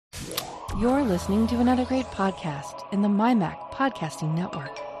You're listening to another great podcast in the MyMac Podcasting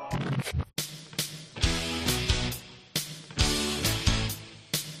Network.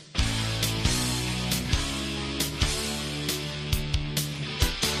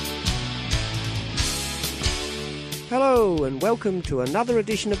 Hello and welcome to another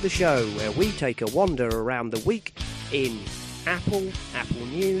edition of the show where we take a wander around the week in Apple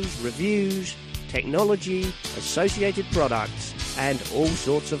news, reviews, technology, associated products, and all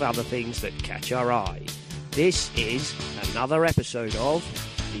sorts of other things that catch our eye. This is another episode of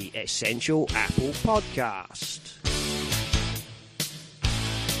the Essential Apple Podcast.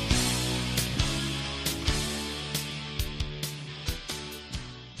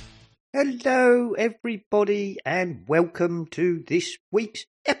 Hello everybody and welcome to this week's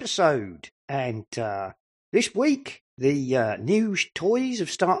episode. And this week the new toys have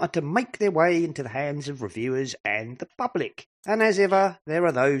started to make their way into the hands of reviewers and the public. And as ever, there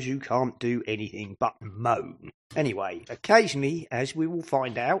are those who can't do anything but moan. Anyway, occasionally, as we will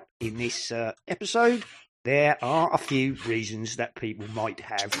find out in this episode, there are a few reasons that people might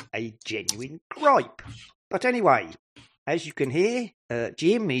have a genuine gripe. But anyway, as you can hear,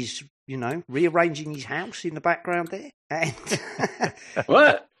 Jim is, rearranging his house in the background there. And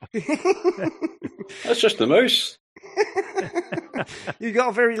What? That's just the mouse. You got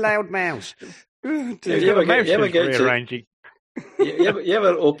a very loud mouse. You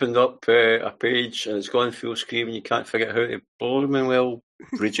ever opened up a page and it's gone full screen and you can't figure out how to blooming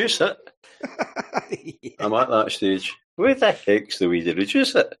reduce it? Yeah. I'm at that stage. Where the heck's the way to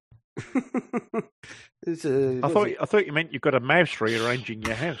reduce it? I thought you meant you've got a mouse rearranging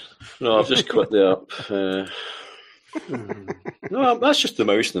your house. No, I've just cut that up. No, that's just the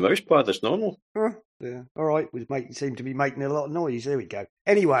mouse and the mouse pad. That's normal. Yeah, all right. Seem to be making a lot of noise. There we go.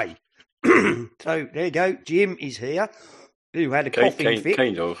 Anyway, so there you go. Jim is here. Who had a coughing fit?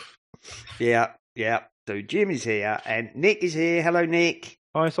 Kind of. Yeah. So Jim is here and Nick is here. Hello, Nick.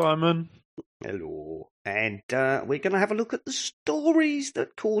 Hi, Simon. Hello. And we're going to have a look at the stories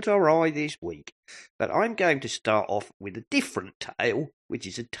that caught our eye this week. But I'm going to start off with a different tale, which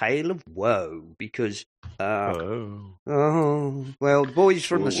is a tale of woe, because the boys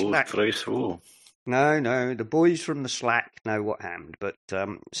from the Slack. No, the boys from the Slack know what happened. But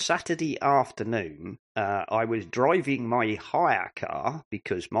Saturday afternoon, I was driving my hire car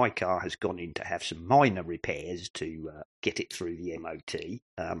because my car has gone in to have some minor repairs to get it through the MOT.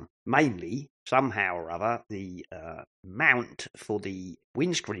 Mainly, somehow or other, the mount for the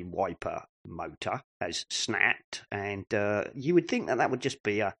windscreen wiper motor has snapped, and you would think that would just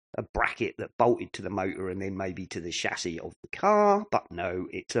be a bracket that bolted to the motor and then maybe to the chassis of the car, but no,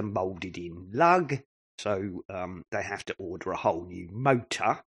 it's a moulded in lug, so they have to order a whole new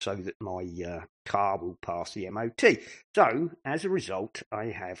motor so that my car will pass the MOT. So, as a result, I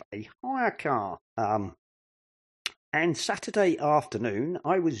have a hire car. And Saturday afternoon,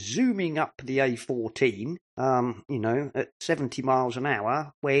 I was zooming up the A14, at 70 miles an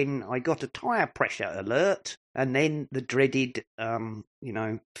hour when I got a tyre pressure alert and then the dreaded,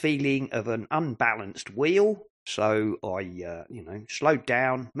 feeling of an unbalanced wheel. So I, slowed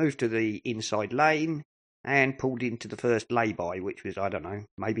down, moved to the inside lane and pulled into the first lay-by, which was,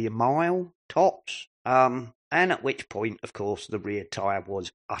 maybe a mile tops. And at which point, of course, the rear tyre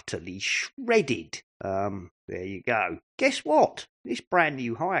was utterly shredded. There you go. Guess what? This brand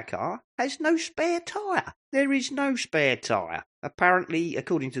new hire car has no spare tyre. There is no spare tyre. Apparently,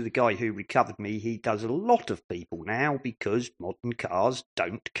 according to the guy who recovered me, he does a lot of people now because modern cars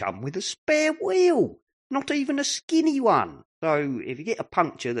don't come with a spare wheel. Not even a skinny one. So if you get a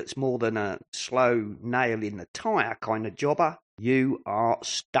puncture that's more than a slow nail in the tyre kind of jobber, you are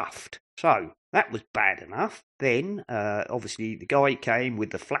stuffed. So that was bad enough. Then, obviously, the guy came with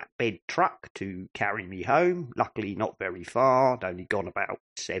the flatbed truck to carry me home. Luckily, not very far. I'd only gone about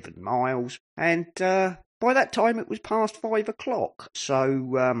 7 miles. And by that time, it was past 5 o'clock.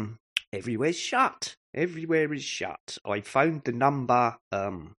 So everywhere's shut. Everywhere is shut. I phoned the number,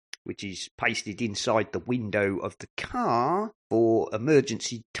 which is pasted inside the window of the car, for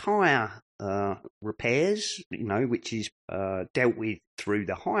emergency tyre repairs, which is dealt with through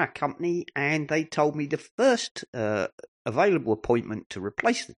the hire company, and they told me the first available appointment to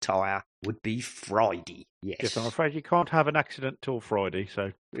replace the tyre would be Friday. Yes, I'm afraid you can't have an accident till Friday,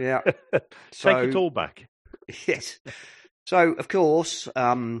 so yeah, take it all back. Yes. So, of course,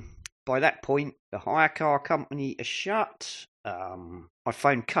 by that point, the hire car company is shut. I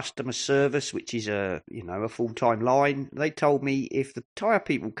phoned customer service, which is a full-time line. They told me if the tyre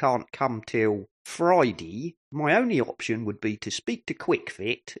people can't come till Friday, my only option would be to speak to Quick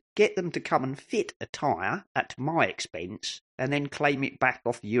Fit, get them to come and fit a tyre at my expense, and then claim it back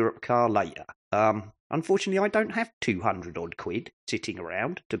off the Europe car later. Unfortunately, I don't have 200 odd quid sitting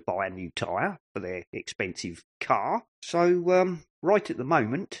around to buy a new tyre for their expensive car. So, right at the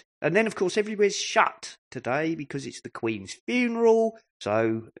moment. And then, of course, everywhere's shut today because it's the Queen's funeral.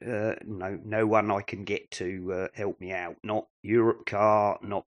 So, no one I can get to help me out. Not Europe car,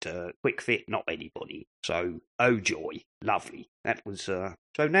 not Quick Fit, not anybody. So, oh joy. Lovely. That was...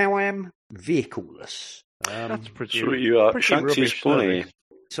 So now I am vehicleless. That's pretty. So you are pretty Shanks's rubbish pony. service.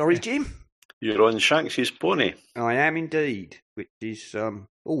 Sorry, Jim? You're on Shanks's pony. I am indeed, which is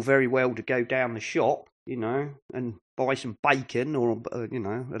all very well to go down the shop, and buy some bacon or,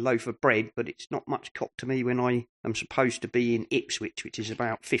 a loaf of bread, but it's not much cop to me when I am supposed to be in Ipswich, which is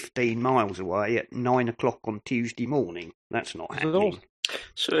about 15 miles away, at 9 o'clock on Tuesday morning. That's not happening.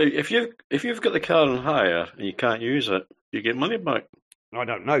 So if you've got the car on hire and you can't use it, you get money back. I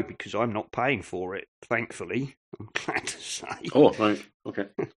don't know, because I'm not paying for it, thankfully, I'm glad to say. Oh, right, okay.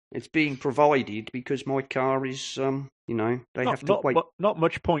 It's being provided because my car is, they have to wait. Not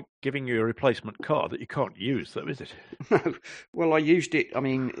much point giving you a replacement car that you can't use, though, is it? No, well, I used it. I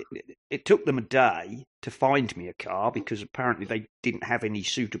mean, it took them a day to find me a car because apparently they didn't have any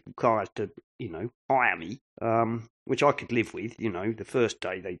suitable cars to, hire me, which I could live with. The first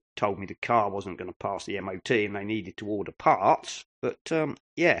day they told me the car wasn't going to pass the MOT and they needed to order parts. But, an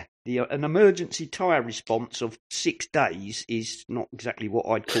emergency tyre response of 6 days is not exactly what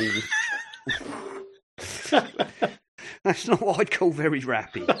I'd call... That's not what I'd call very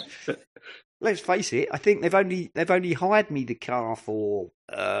rapid. Let's face it, I think they've only hired me the car for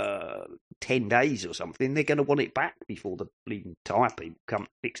 10 days or something. They're going to want it back before the bleeding tyre people come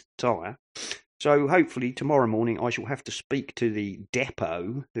fix the tyre. So hopefully tomorrow morning I shall have to speak to the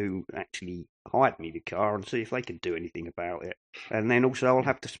depot who actually hired me the car and see if they can do anything about it. And then also I'll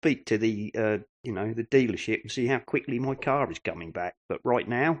have to speak to the the dealership and see how quickly my car is coming back. But right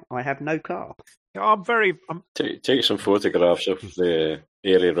now I have no car. Take some photographs of the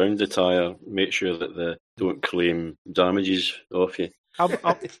area around the tyre. Make sure that they don't claim damages off you.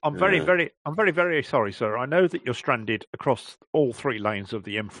 I'm very sorry, sir. I know that you're stranded across all 3 lanes of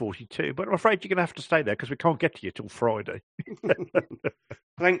the M42, but I'm afraid you're going to have to stay there because we can't get to you till Friday.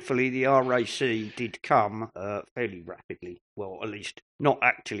 Thankfully, the RAC did come fairly rapidly. Well, at least not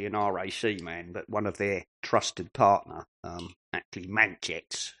actually an RAC man, but one of their trusted partner, actually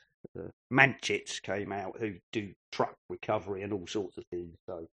Manchets. Manchets came out who do truck recovery and all sorts of things,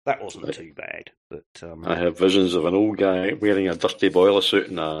 so that wasn't too bad. But I have visions of an old guy wearing a dusty boiler suit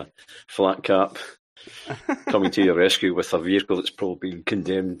and a flat cap coming to your rescue with a vehicle that's probably been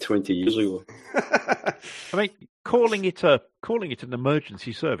condemned 20 years ago. I mean, calling it an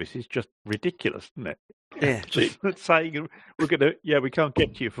emergency service is just ridiculous, isn't it? Yeah, just saying we can't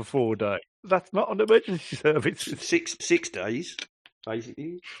get to you for 4 days. That's not an emergency service. 6 days.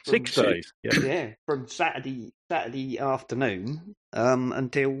 Basically, 6 days. Yeah, from Saturday afternoon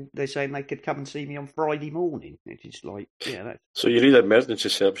until they're saying they could come and see me on Friday morning. It's just like, So you need an emergency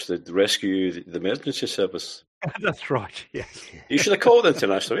service to rescue the emergency service. That's right. Yes. You should have called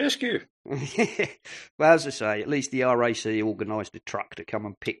International Rescue. Well, as I say, at least the RAC organised a truck to come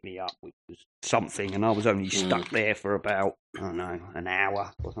and pick me up, which was something, and I was only stuck there for about, I don't know, an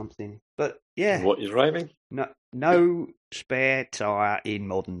hour or something. But yeah, What, you're driving? No spare tyre in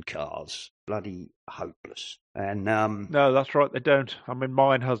modern cars. Bloody hopeless. And no, that's right. They don't. I mean,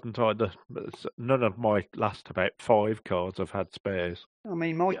 mine hasn't either. None of my last about 5 cars have had spares. I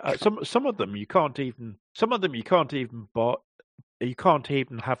mean, some of them you can't even. Some of them you can't even buy. You can't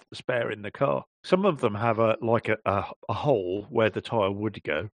even have the spare in the car. Some of them have a hole where the tyre would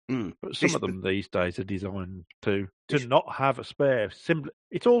go. But some of them these days are designed to not have a spare. Simply,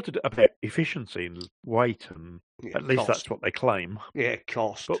 it's all to do about efficiency and weight, and at least that's what they claim. Yeah,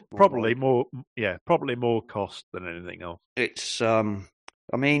 cost. But probably more cost than anything else. It's I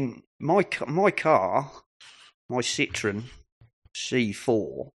mean, my car, my Citroen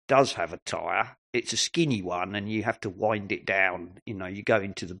C4 does have a tyre. It's a skinny one, and you have to wind it down. You go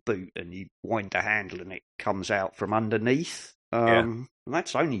into the boot and you wind the handle, and it comes out from underneath. And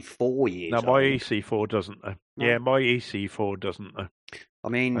that's only 4 years. No, my EC4 doesn't. No. Yeah, my EC4 doesn't. I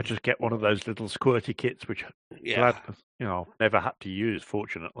mean, I just get one of those little squirty kits, which never had to use,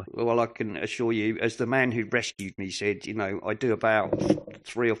 fortunately. Well, I can assure you, as the man who rescued me said, I do about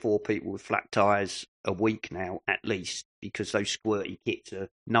 3 or 4 people with flat tyres a week now, at least, because those squirty kits are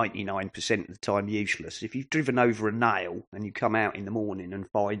 99% of the time useless. If you've driven over a nail and you come out in the morning and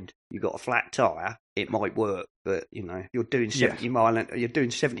find you've got a flat tyre, it might work. But, if you're doing 70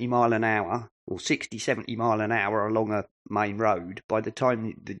 mile an hour or 60, 70 mile an hour along a main road, by the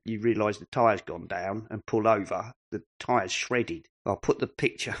time you realise the tyre's gone down and pull over, the tyre's shredded. I'll put the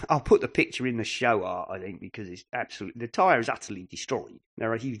picture in the show art, I think, because the tyre is utterly destroyed.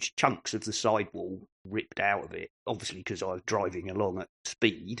 There are huge chunks of the sidewall ripped out of it, obviously because I was driving along at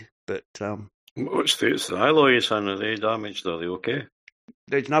speed. But what state's the alloys in? Are they damaged? Are they okay?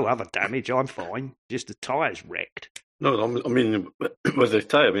 There's no other damage. I'm fine. Just the tyre's wrecked. No, I mean, with the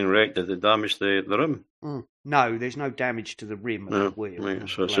tyre being wrecked, did it damage the rim? No, there's no damage to the rim of the wheel. Right,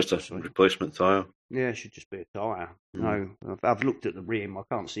 so it's just a replacement tyre. Yeah, it should just be a tyre. No, I've looked at the rim. I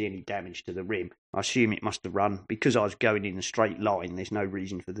can't see any damage to the rim. I assume it must have run, because I was going in a straight line, there's no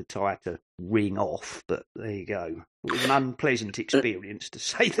reason for the tyre to ring off, but there you go. It was an unpleasant experience, to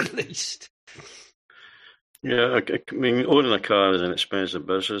say the least. Yeah, I mean, owning a car is an expensive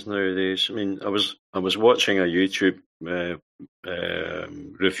business nowadays. I mean, I was watching a YouTube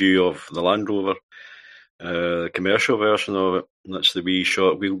review of the Land Rover, the commercial version of it. That's the wee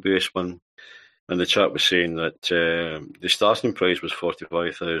short wheelbase one, and the chap was saying that the starting price was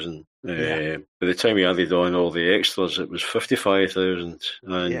 45,000. By the time we added on all the extras, it was 55,000,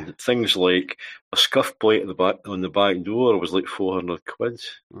 and things like a scuff plate on the back door was like 400 quid,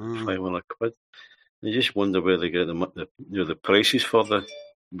 500 quid. You just wonder where they get the prices for the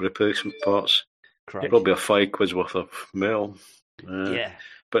replacement parts. Correct. Probably a £5 worth of metal.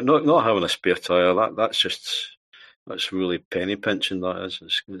 But not having a spare tyre, that's really penny pinching. That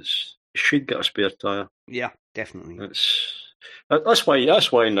is, you should get a spare tyre. Yeah, definitely. That's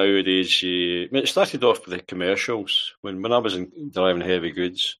why nowadays. It started off with the commercials when I was driving heavy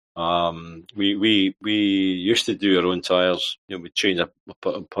goods. We used to do our own tyres. We'd change a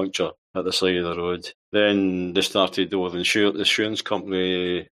puncture at the side of the road. Then they started, the insurance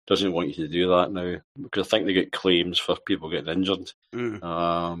company doesn't want you to do that now, because I think they get claims for people getting injured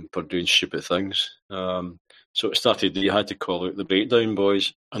for doing stupid things. So it started, you had to call out the breakdown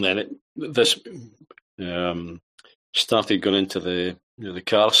boys, and then this started going into the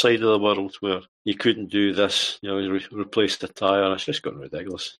car side of the world, where you couldn't do this, replace the tyre. It's just gotten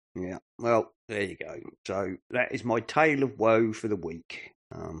ridiculous. Yeah, well, there you go. So that is my tale of woe for the week.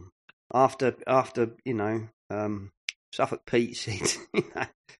 After Suffolk Pete said,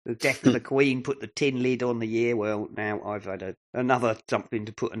 the death of the Queen put the tin lid on the year. Well, now I've had another something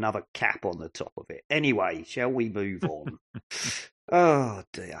to put another cap on the top of it. Anyway, shall we move on? Oh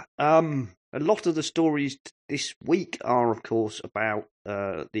dear. A lot of the stories this week are, of course, about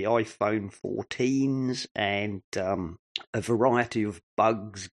the iPhone 14s and a variety of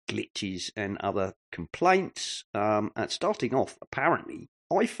bugs, glitches, and other complaints. Starting off, apparently,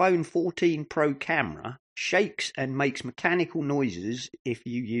 iPhone 14 Pro camera shakes and makes mechanical noises if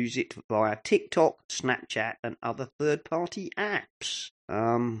you use it via TikTok, Snapchat, and other third-party apps.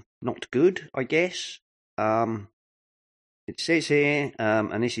 Not good, I guess. It says here,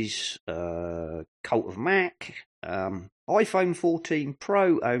 and this is Cult of Mac, iPhone 14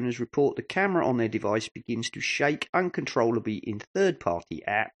 Pro owners report the camera on their device begins to shake uncontrollably in third-party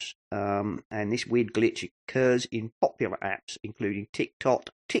apps, and this weird glitch occurs in popular apps including TikTok,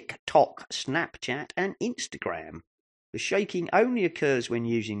 Snapchat, and Instagram. The shaking only occurs when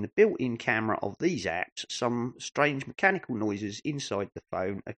using the built-in camera of these apps. Some strange mechanical noises inside the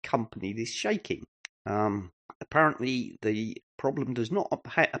phone accompany this shaking. Apparently, the problem does not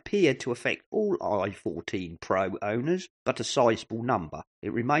appear to affect all i14 Pro owners, but a sizable number.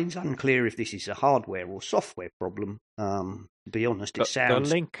 It remains unclear if this is a hardware or software problem. To be honest, it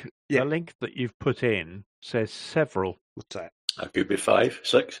sounds... The link that you've put in says several. What's that? That could be 5,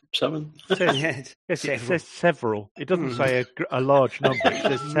 6, 7. It says several. It doesn't say a large number. It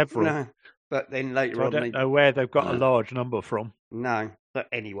says several. No, but then later on... I don't know where they've got a large number from. No, but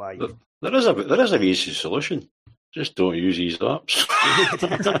anyway... There is an easy solution. Just don't use these apps.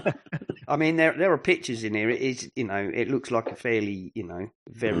 I mean, there are pictures in here. It is, it looks like a fairly,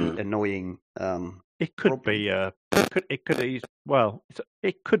 very annoying. It could be it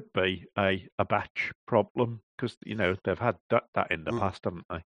could be a batch problem, because they've had that in the past, haven't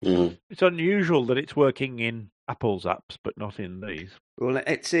they? Mm. It's unusual that it's working in Apple's apps, but not in these. Well,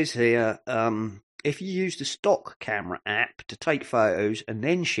 it says here, if you use the stock camera app to take photos and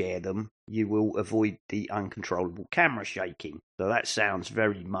then share them, you will avoid the uncontrollable camera shaking. So that sounds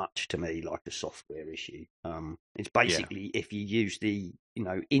very much to me like a software issue. It's basically if you use the,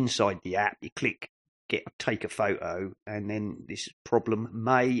 inside the app, you click, take a photo, and then this problem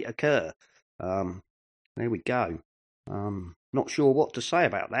may occur. There we go. Not sure what to say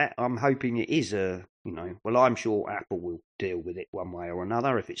about that. I'm hoping it is I'm sure Apple will deal with it one way or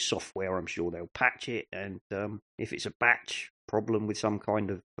another. If it's software, I'm sure they'll patch it. And if it's a batch problem with some kind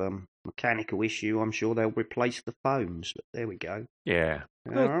of mechanical issue, I'm sure they'll replace the phones. But there we go. Yeah.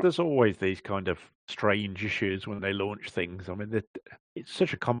 There's always these kind of strange issues when they launch things. I mean, it's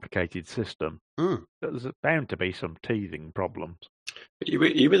such a complicated system. There's bound to be some teething problems. You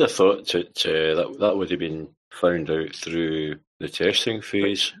would have thought that would have been found out through the testing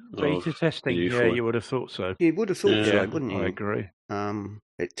phase. Beta testing, yeah, you would have thought so. You would have thought so, wouldn't you? I agree.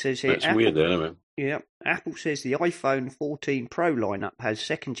 It says here, That's weird, anyway. Yeah, Apple says the iPhone 14 Pro lineup has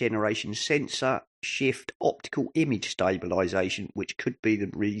second generation sensor shift optical image stabilization, which could be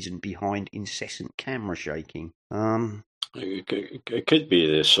the reason behind incessant camera shaking. It could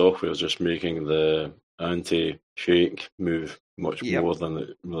be the software just making the anti-shake move much more than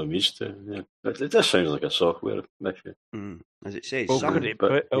it really needs to. Yeah. It does sound like a software issue. As it says. Could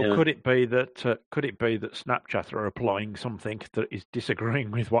it be that Snapchat are applying something that is disagreeing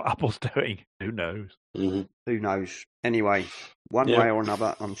with what Apple's doing? Who knows? Mm-hmm. Who knows? Anyway, one way or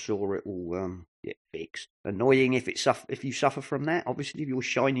another, I'm sure it will get fixed. Annoying if you suffer from that. Obviously, if your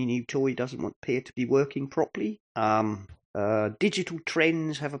shiny new toy doesn't appear to be working properly. Digital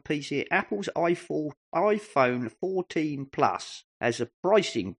Trends have a piece here. Apple's iPhone 14 Plus has a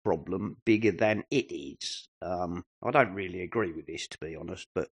pricing problem bigger than it is. I don't really agree with this, to be honest,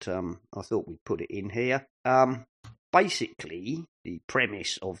 but I thought we'd put it in here. Basically, the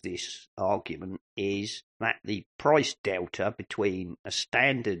premise of this argument is that the price delta between a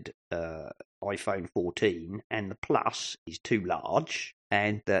standard iPhone 14 and the Plus is too large,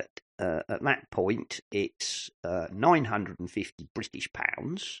 and that at that point it's 950 British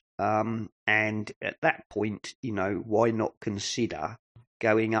pounds, and at that point, why not consider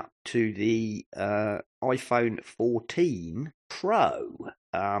going up to the iPhone 14 Pro?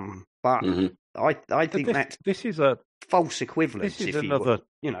 But I think this is a false equivalence. This is another,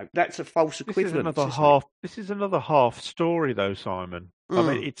 that's a false equivalence. This is another half story, though, Simon. I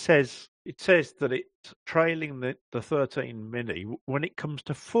mean, it says that it's trailing the 13 Mini when it comes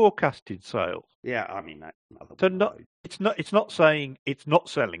to forecasted sales. Yeah, I mean that's It's not saying it's not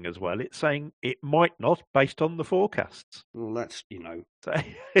selling as well. It's saying it might not, based on the forecasts. Well, that's So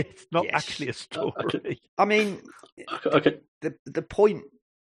it's not actually a story. I mean, the point.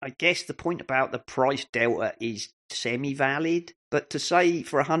 I guess the point about the price delta is semi-valid, but to say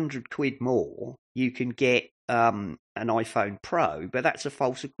for £100 more you can get an iPhone Pro, but that's a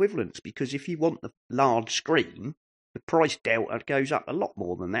false equivalence, because if you want the large screen, the price delta goes up a lot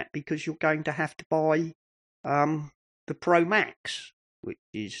more than that, because you're going to have to buy the Pro Max, which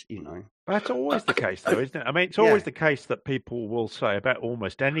is, That's always the case, though, isn't it? I mean, it's always the case that people will say about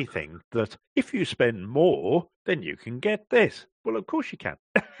almost anything that if you spend more, then you can get this. Well, of course you can.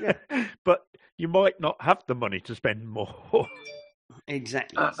 Yeah. But you might not have the money to spend more.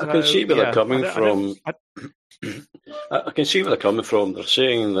 Exactly. I can see where they're coming from. I can see where they're coming from. They're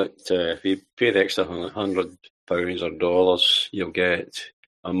saying that if you pay the extra £100 or dollars, you'll get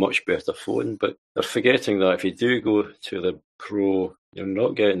a much better phone. But they're forgetting that if you do go to the Pro, you're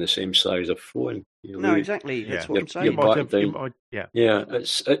not getting the same size of phone. Exactly. That's what I'm saying.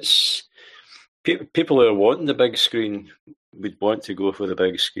 It's people who are wanting the big screen would want to go for the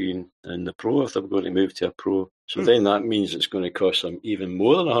big screen and the Pro if they're going to move to a Pro. So then that means it's going to cost them even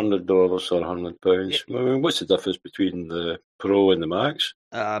more than $100 or £100. Yeah. I mean, what's the difference between the Pro and the Max?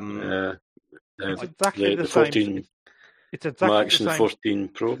 It's exactly the 14 same. It's exactly Max the same. And 14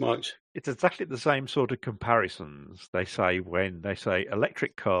 Pro Max. It's exactly the same sort of comparisons they say when they say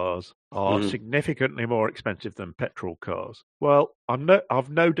electric cars are significantly more expensive than petrol cars. Well, I've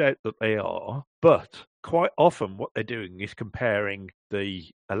no doubt that they are, but quite often what they're doing is comparing the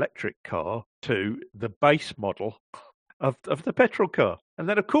electric car to the base model of the petrol car. And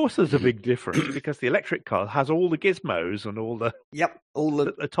then, of course, there's a big difference because the electric car has all the gizmos and all the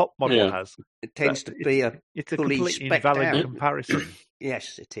the top model has. It tends to be it's a completely invalid comparison.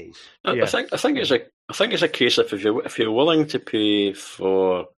 Yes, it is. I think it's a case of if you're willing to pay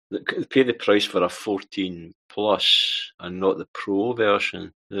the price for a 14 Plus and not the Pro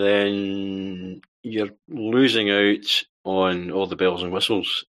version, then you're losing out on all the bells and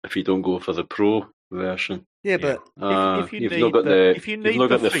whistles if you don't go for the Pro version. Yeah, but you've not got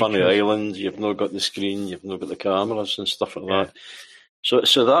the funny islands, you've not got the screen, you've not got the cameras and stuff like that.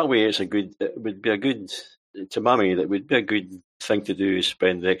 So that way, it would be a good to Mammy. That would be a good thing to do is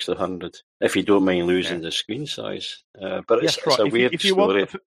spend the extra $100 if you don't mind losing the screen size. But it's a weird story.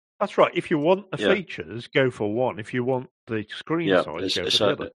 That's right. If you want the features, go for one. If you want the screen size, go for the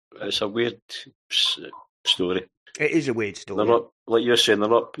other. It's a weird story. It is a weird story. They're not, like you're saying,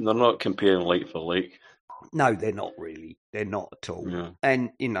 they're not comparing like for like. No, they're not really. They're not at all. Yeah.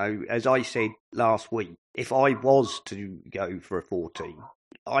 And, as I said last week, if I was to go for a 14,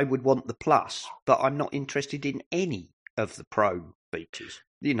 I would want the Plus, but I'm not interested in any of the Pro features.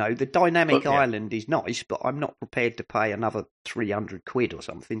 You know, the dynamic island is nice, but I'm not prepared to pay another £300 or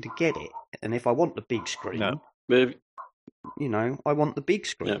something to get it. And if I want the big screen, you know, I want the big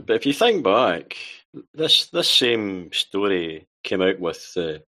screen. Yeah, but if you think back, this same story came out with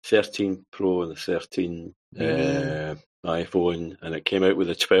the 13 Pro and the 13 iPhone, and it came out with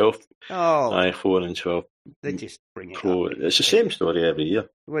the 12 iPhone and 12 they just bring it Pro. up. It's the same story every year.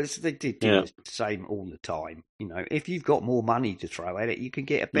 Well, they did do the same all the time. You know, if you've got more money to throw at it, you can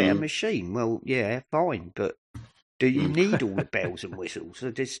get a better machine. Well, yeah, fine, but do you need all the bells and whistles?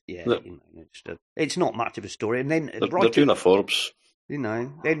 So just you know, it's not much of a story. And then they're doing a Forbes. You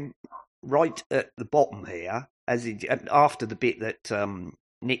know, then right at the bottom here, after the bit that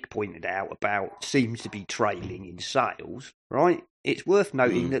Nick pointed out about seems to be trailing in sales, right? It's worth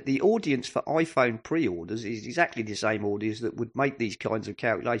noting that the audience for iPhone pre-orders is exactly the same audience that would make these kinds of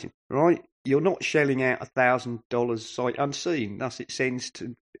calculations, right? You're not shelling out $1,000 sight unseen. Thus, it stands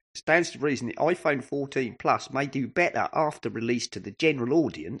to reason the iPhone 14 Plus may do better after release to the general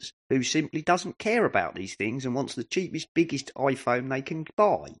audience who simply doesn't care about these things and wants the cheapest, biggest iPhone they can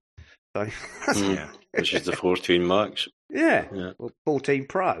buy. So, which is the 14 Max. Yeah. Well, 14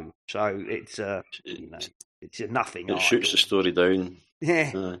 Pro. So it's you know, it's a nothing. It shoots the story down.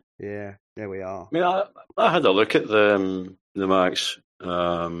 Yeah, yeah. There we are. I mean, I had a look at the Max.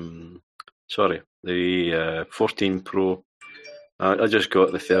 Sorry, the 14 Pro. I just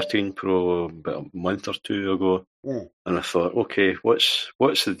got the 13 Pro about a month or two ago, and I thought, okay, what's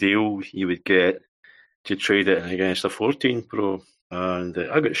the deal you would get to trade it against a 14 Pro? And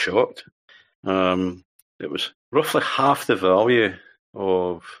I got shocked. It was roughly half the value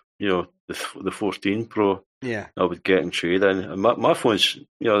of the 14 Pro. Yeah, I would get in trade in. And my phone's,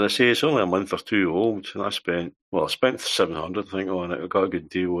 they say it's only a month or two old, and I spent $700 I think on it. I got a good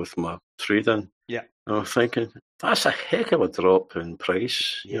deal with my trade in. Yeah, I was thinking that's a heck of a drop in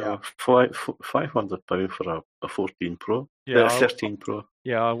price. Yeah, £500 for a 14 Pro. Yeah, 13 Pro.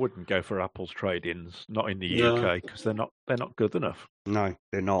 Yeah, I wouldn't go for Apple's trade-ins, not in the UK, because they're not good enough. No,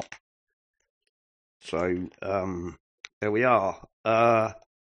 they're not. So there we are.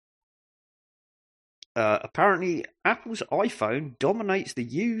 Apparently, Apple's iPhone dominates the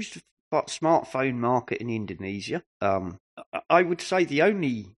used smartphone market in Indonesia. I would say the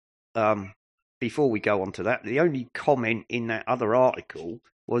only, before we go on to that, the only comment in that other article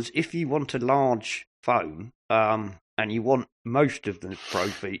was if you want a large phone and you want most of the Pro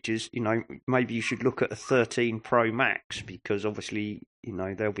features, maybe you should look at a 13 Pro Max, because obviously,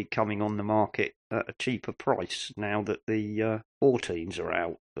 they'll be coming on the market at a cheaper price now that the 14s are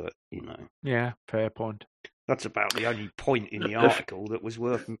out. But, Yeah, fair point. That's about the only point in the article that was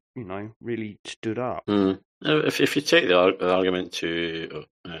worth, really stood up. If you take the argument to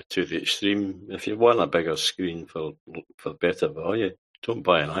the extreme, if you want a bigger screen for better value, don't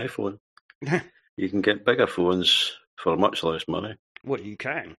buy an iPhone. You can get bigger phones for much less money. Well, you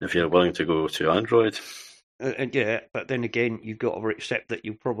can. If you're willing to go to Android. But then again, you've got to accept that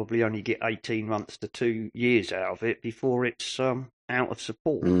you'll probably only get 18 months to 2 years out of it before it's out of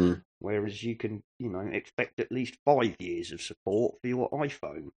support. Whereas you can, expect at least 5 years of support for your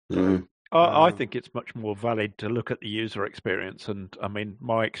iPhone. I think it's much more valid to look at the user experience. And I mean,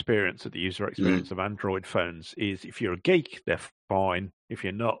 my experience of the user experience of Android phones is if you're a geek, they're fine. If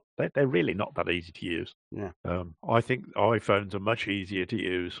you're not, they're really not that easy to use. Yeah. I think iPhones are much easier to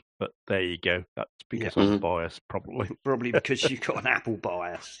use, but there you go. That's because I'm biased, probably. Probably because you've got an Apple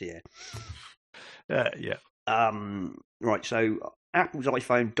bias, yeah. Yeah. Right, so Apple's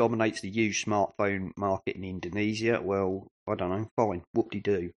iPhone dominates the used smartphone market in Indonesia. Well, I don't know. Fine.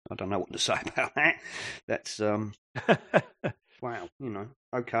 Whoop-de-doo. I don't know what to say about that. That's, wow,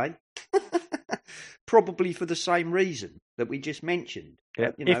 okay. Probably for the same reason that we just mentioned.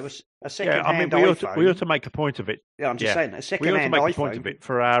 Yeah. A second-hand iPhone. We ought to make a point of it. Yeah, I'm just saying, a second-hand iPhone. We ought to make a point of it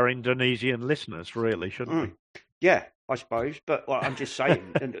for our Indonesian listeners, really, shouldn't we? Yeah, I suppose. But I'm just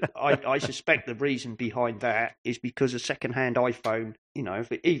saying, and I suspect the reason behind that is because a second-hand iPhone,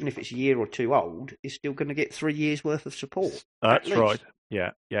 even if it's a year or two old, is still going to get 3 years worth of support. That's right.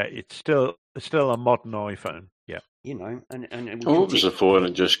 Yeah. It's still a modern iPhone. Yeah. And what was the phone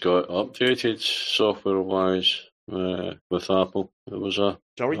that just got updated software-wise with Apple? It was a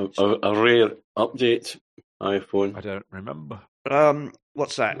rare update iPhone. I don't remember.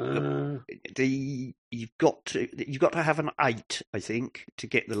 What's that? You've got to have an 8, I think, to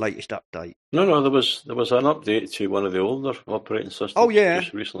get the latest update. No, there was an update to one of the older operating systems. Oh yeah,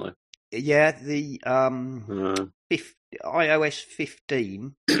 just recently. Yeah, the iOS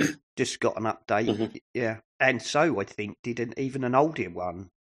 15 just got an update. Mm-hmm. Yeah, and so I think did even an older one,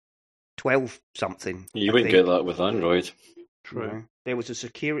 12 something. You wouldn't get that with Android. True. You know, there was a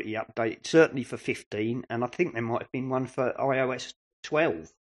security update, certainly for 15, and I think there might have been one for iOS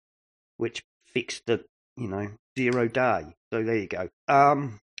 12, which fixed the 0 day. So there you go.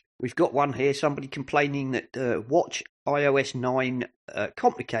 We've got one here. Somebody complaining that watch iOS 9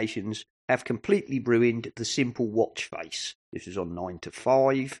 complications have completely ruined the simple watch face. This is on 9 to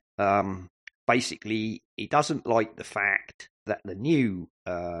 5. Basically, he doesn't like the fact that the new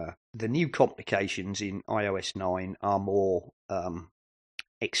complications in iOS 9 are more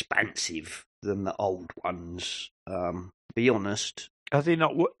expansive than the old ones. Be honest. Has he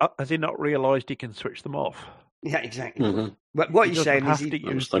not realised he can switch them off? Yeah, exactly. Mm-hmm. But what He he's saying is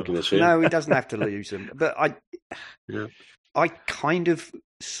I was thinking the same. no, he doesn't have to lose them. But I kind of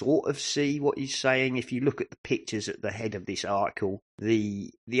sort of see what he's saying. If you look at the pictures at the head of this article,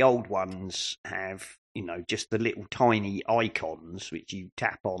 the old ones have just the little tiny icons which you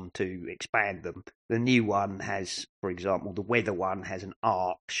tap on to expand them. The new one has, for example, the weather one has an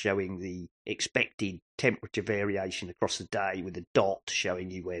arc showing the expected temperature variation across the day with a dot showing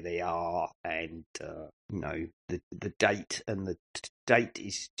you where they are, and the date, and the date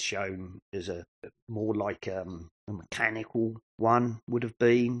is shown as a more like a mechanical one would have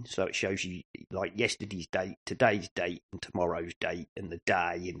been. So it shows you like yesterday's date, today's date, and tomorrow's date, and the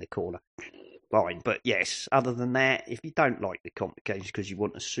day in the corner. Fine, but yes, other than that, if you don't like the complications because you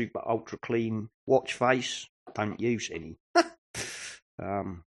want a super ultra clean watch face, don't use any.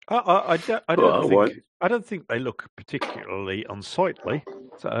 I don't think they look particularly unsightly.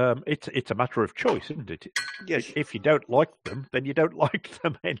 It's a matter of choice, isn't it? Yes. If you don't like them, then you don't like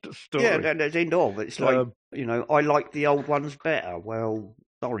them. End of story. Yeah, that's end of. It's like I like the old ones better. Well,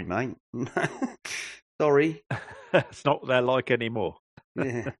 sorry, mate. Sorry. It's not what they're like anymore.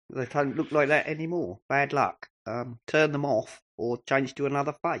 Yeah, they don't look like that anymore. Bad luck. Turn them off or change to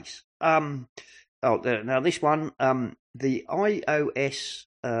another face. Now this one, the iOS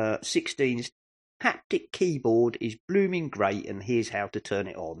 16's haptic keyboard is blooming great, and here's how to turn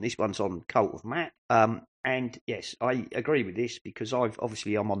it on. This one's on Cult of Mac. And yes, I agree with this because I'm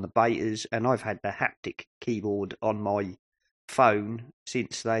on the betas, and I've had the haptic keyboard on my phone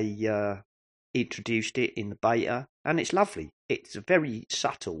since they introduced it in the beta, and it's lovely. It's very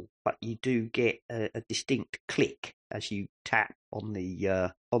subtle, but you do get a distinct click as you tap on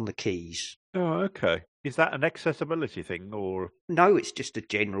the keys. Oh, okay. Is that an accessibility thing, or no? It's just a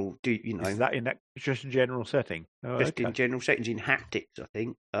general. Is that just a general setting? Oh, just in general settings in haptics, I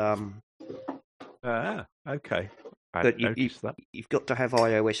think. Okay. But you've got to have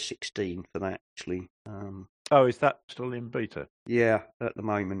iOS 16 for that, actually. Oh, is that still in beta? Yeah, at the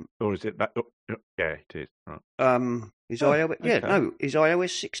moment. Or is it that? Yeah, it is. Right. Is iOS? Okay. Yeah, no. Is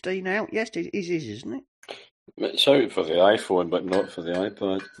iOS 16 out? Yes, it is, isn't it? It's out for the iPhone, but not for the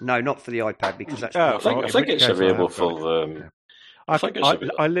iPad. No, not for the iPad because that's. I think it's available for the.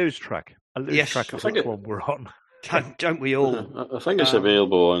 I lose track. I lose track of which one we're on. Don't we all? I think it's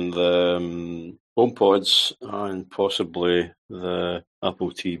available on the HomePods and possibly the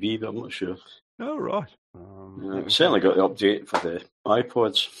Apple TV, but I'm not sure. Oh, right. It's certainly got the update for the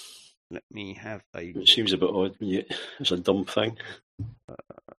iPods. Let me have a... It seems a bit odd when it's a dumb thing.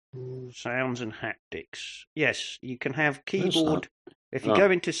 Sounds and haptics. Yes, you can have keyboard... If you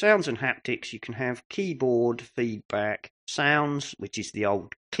go into sounds and haptics, you can have keyboard feedback, sounds, which is the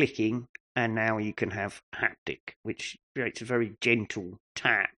old clicking, and now you can have haptic, which creates a very gentle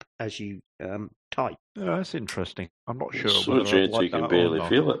tap as you type. Oh, that's interesting. I'm not sure. It's so gentle you can barely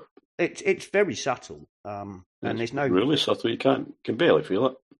feel it. It's very subtle, and there's no really subtle. You can barely feel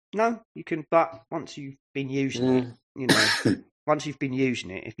it. No, you can. But once you've been using it, once you've been using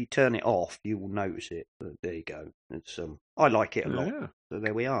it, if you turn it off, you will notice it. But there you go. It's I like it a lot. Yeah. So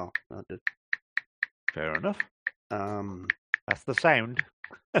there we are. Fair enough. That's the sound.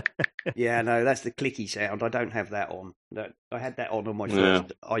 Yeah, no, that's the clicky sound. I don't have that on. I had that on my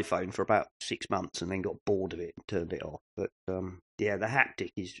first iPhone for about 6 months, and then got bored of it and turned it off. But the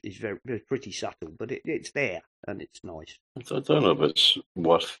haptic is very pretty subtle, but it's there and it's nice. I don't know if it's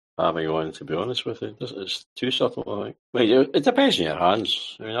worth having on, to be honest with you. It's too subtle, I think. Well, it depends on your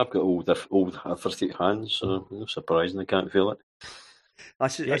hands. I mean, I've got old arthritic hands, so it's surprising I can't feel it.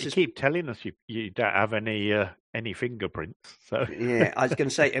 You keep telling us you don't have any fingerprints. So yeah, I was going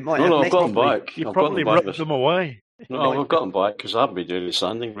to say it might. No, I've got them back. You probably rubbed them away. No, I've got them back because I haven't been doing any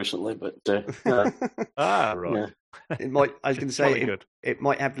sanding recently. But right. Yeah. It might. I was going to say it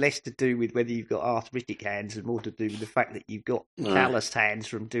might have less to do with whether you've got arthritic hands and more to do with the fact that you've got calloused hands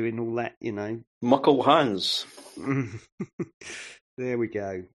from doing all that. Muckle hands. There we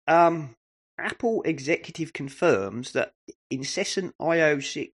go. Apple executive confirms that incessant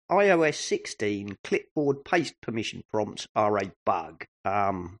iOS 16 clipboard paste permission prompts are a bug.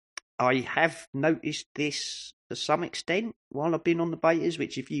 I have noticed this to some extent while I've been on the betas,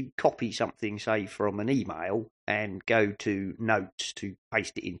 which if you copy something, say, from an email and go to Notes to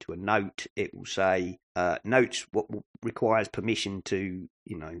paste it into a note, it will say, Notes what requires permission to,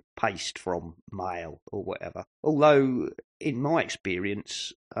 paste from mail or whatever. Although, in my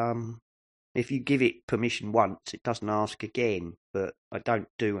experience, if you give it permission once, it doesn't ask again, but I don't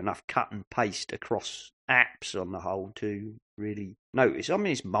do enough cut and paste across apps on the whole to really notice. I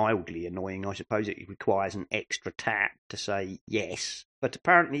mean, it's mildly annoying. I suppose it requires an extra tap to say yes, but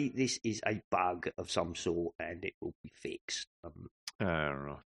apparently this is a bug of some sort and it will be fixed.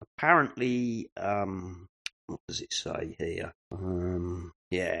 Right. Apparently, what does it say here?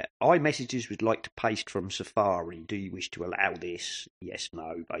 iMessages would like to paste from Safari. Do you wish to allow this? Yes,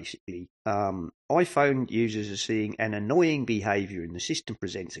 no, basically. iPhone users are seeing an annoying behaviour and the system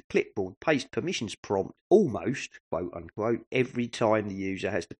presents a clipboard paste permissions prompt almost, quote unquote, every time the user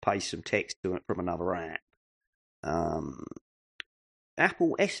has to paste some text to it from another app.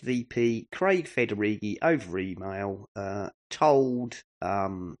 Apple SVP Craig Federighi over email told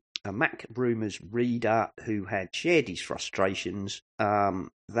a Mac Rumors reader who had shared his frustrations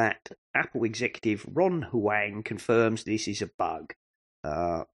that Apple executive Ron Huang confirms this is a bug.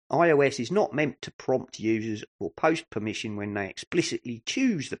 iOS is not meant to prompt users for post permission when they explicitly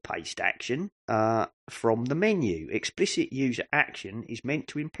choose the paste action from the menu. Explicit user action is meant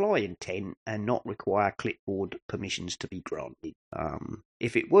to imply intent and not require clipboard permissions to be granted.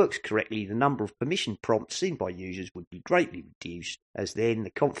 If it works correctly, the number of permission prompts seen by users would be greatly reduced, as then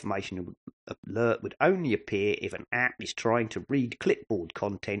the confirmation alert would only appear if an app is trying to read clipboard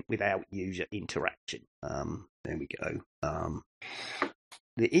content without user interaction. There we go.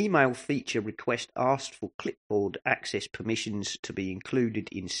 The email feature request asked for clipboard access permissions to be included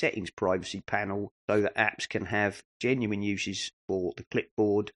in settings privacy panel so that apps can have genuine uses for the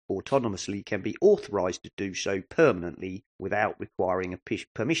clipboard autonomously can be authorized to do so permanently without requiring a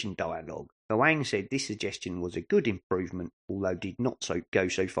permission dialog. Wang said this suggestion was a good improvement, although did not go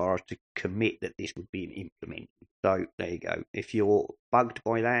so far as to commit that this would be implemented. So there you go. If you're bugged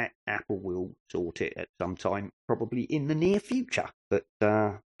by that, Apple will sort it at some time, probably in the near future. But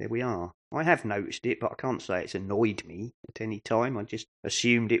there we are. I have noticed it, but I can't say it's annoyed me at any time. I just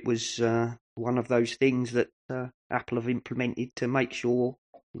assumed it was one of those things that Apple have implemented to make sure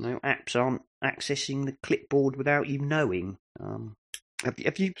apps aren't accessing the clipboard without you knowing.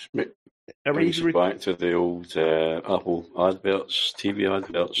 Have you? Brings it back to the old Apple adverts, TV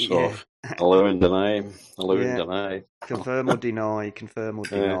adverts of allow and deny, deny. Confirm or deny, confirm or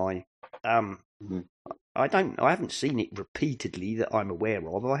deny. I haven't seen it repeatedly that I'm aware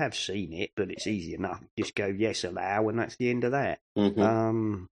of. I have seen it, but it's easy enough. Just go yes, allow, and that's the end of that.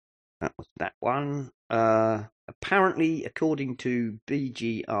 That was that one. Apparently, according to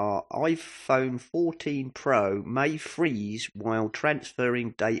BGR, iPhone 14 Pro may freeze while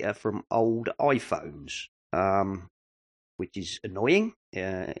transferring data from old iPhones, which is annoying.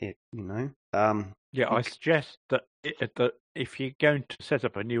 I suggest that if you're going to set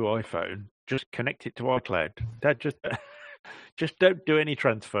up a new iPhone, just connect it to iCloud. Just don't do any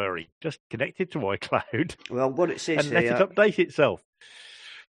transferring. Just connect it to iCloud. Well, what it says and here, let it update itself.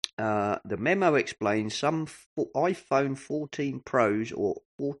 The memo explains some iPhone 14 Pros or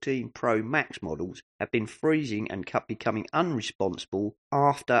 14 Pro Max models have been freezing and becoming unresponsive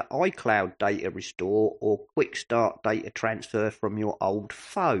after iCloud data restore or quick start data transfer from your old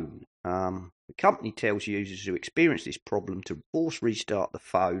phone. The company tells users who experience this problem to force restart the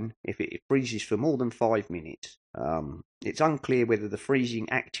phone if it freezes for more than 5 minutes. It's unclear whether the freezing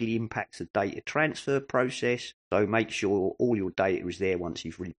actually impacts the data transfer process, so make sure all your data is there once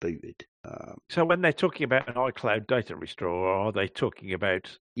you've rebooted. So when they're talking about an iCloud data restore, are they talking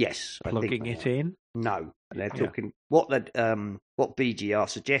about plugging it in? No, they're talking what BGR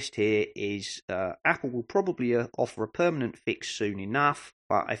suggest here is Apple will probably offer a permanent fix soon enough.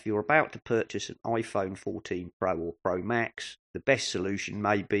 But if you're about to purchase an iPhone 14 Pro or Pro Max, the best solution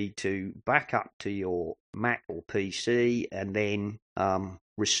may be to back up to your Mac or PC and then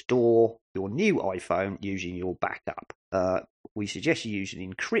restore your new iPhone using your backup. We suggest you use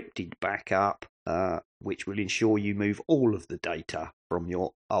an encrypted backup, which will ensure you move all of the data from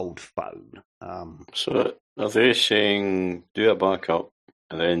your old phone. So are they saying do a backup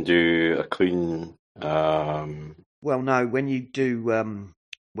and then do a clean? Well, no. When you do,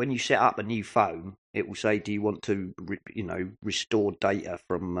 when you set up a new phone, it will say, "Do you want to, restore data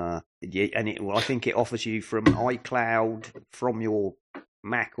from?" I think it offers you from iCloud, from your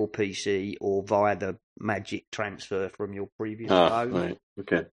Mac or PC or via the magic transfer from your previous phone. Right.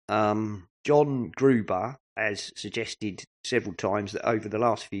 Okay. John Gruber has suggested several times that over the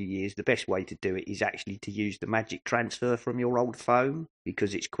last few years, the best way to do it is actually to use the magic transfer from your old phone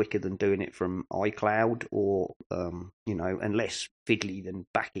because it's quicker than doing it from iCloud or, and less fiddly than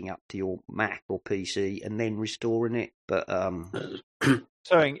backing up to your Mac or PC and then restoring it. But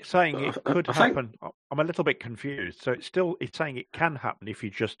saying it could happen. I'm a little bit confused. So it's saying it can happen if you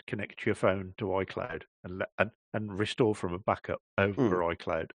just connect your phone to iCloud and restore from a backup over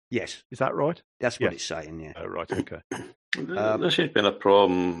iCloud. Yes, is that right? That's what it's saying. Yeah. Oh, right. Okay. This has been a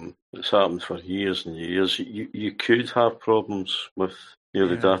problem that's happened for years and years. You could have problems with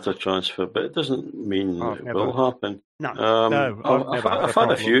the data transfer, but it doesn't mean it will happen. No, I've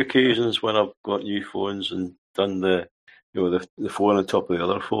had a few occasions when I've got new phones and done the phone on top of the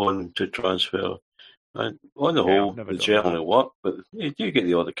other phone to transfer. And on the whole, they generally work, but you do get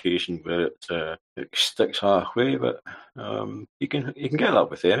the odd occasion where it sticks halfway. But you can get that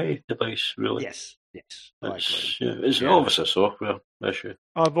with any device, really. Yes, it's obviously a software issue.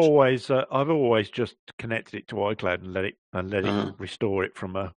 I've always just connected it to iCloud and let it restore it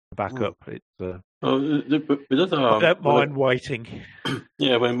from a backup. It's I don't mind waiting.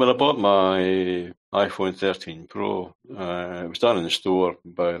 Yeah, when I bought my iPhone 13 Pro, it was done in the store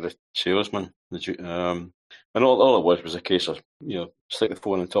by the salesman. And all it was a case of, stick the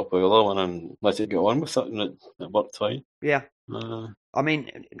phone on top of the other one and let it get on with it, and it worked fine. Yeah. I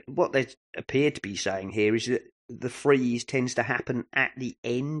mean, what they appear to be saying here is that the freeze tends to happen at the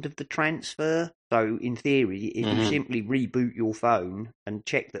end of the transfer. So, in theory, if you simply reboot your phone and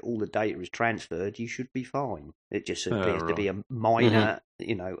check that all the data is transferred, you should be fine. It just appears to be a minor,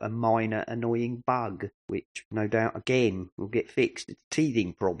 a minor annoying bug, which no doubt, again, will get fixed. It's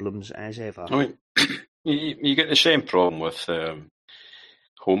teething problems as ever. I mean, you get the same problem with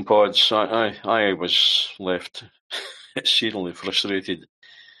HomePods. I was left exceedingly frustrated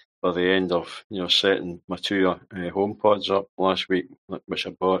by the end of setting my two HomePods up last week, which I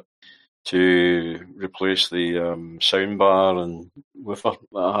bought to replace the soundbar and woofer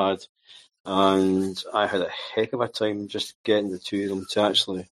that I had, and I had a heck of a time just getting the two of them to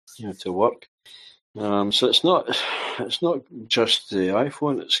actually to work. So it's not just the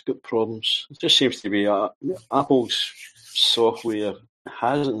iPhone that's got problems. It just seems to be Apple's software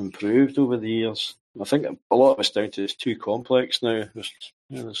hasn't improved over the years. I think a lot of it's down to it's too complex now.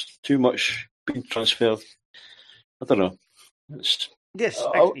 There's too much being transferred. I don't know. Yes,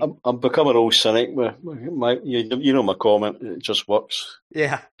 I'm becoming old cynic. My my comment. It just works.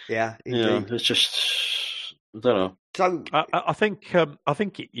 Yeah, indeed. It's just I don't know. So I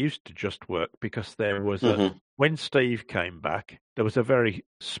think it used to just work because there was when Steve came back, there was a very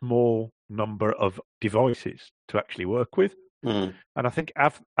small number of devices to actually work with. And I think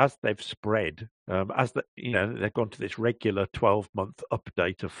as they've spread, they've gone to this regular 12-month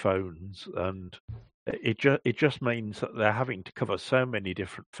update of phones, and it just means that they're having to cover so many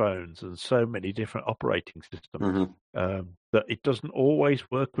different phones and so many different operating systems that it doesn't always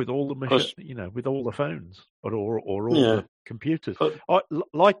work with all the with all the phones or all the computers.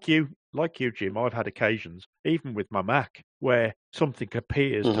 Like you, Jim, I've had occasions, even with my Mac, where something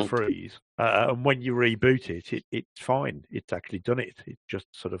appears to freeze, and when you reboot it's fine. It's actually done it. It's just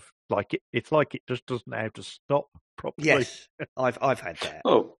sort of like it's like it just doesn't know how to stop properly. Yes, I've had that.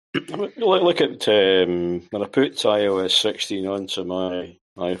 Oh, look at when I put iOS 16 onto my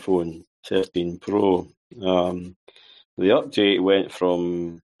iPhone 13 Pro. The update went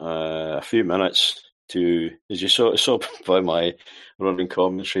from a few minutes to, as you saw by my running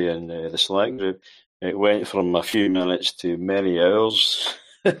commentary in the Slack group, it went from a few minutes to many hours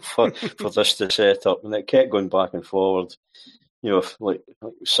for this to set up, and it kept going back and forward. Like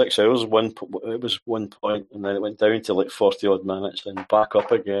 6 hours. It was one point, and then it went down to like 40 odd minutes, and back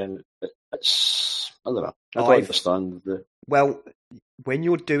up again. It's I don't know. I don't understand Well, when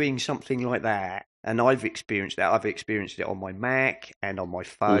you're doing something like that, and I've experienced that. I've experienced it on my Mac and on my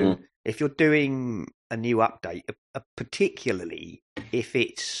phone. If you're doing a new update, particularly if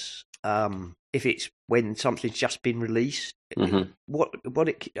it's when something's just been released, what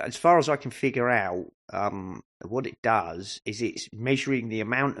it, as far as I can figure out, what it does is it's measuring the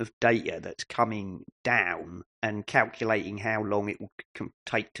amount of data that's coming down and calculating how long it will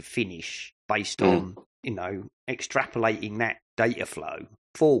take to finish based on extrapolating that data flow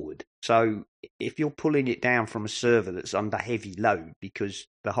forward. So if you're pulling it down from a server that's under heavy load because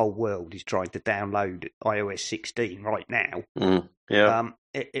the whole world is trying to download iOS 16 right now,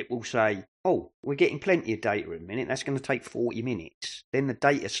 it will say, oh, we're getting plenty of data in a minute. That's going to take 40 minutes. Then the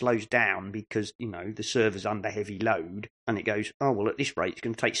data slows down because, the server's under heavy load, and it goes, oh, well, at this rate, it's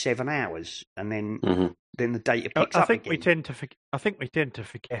going to take 7 hours. And then the data picks up again. I think we tend to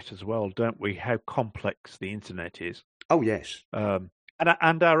forget as well, don't we, how complex the internet is. Oh, yes.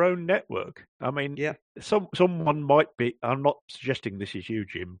 And our own network. I mean, someone might be, I'm not suggesting this is you,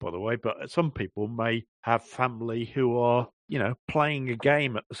 Jim, by the way, but some people may have family who are, playing a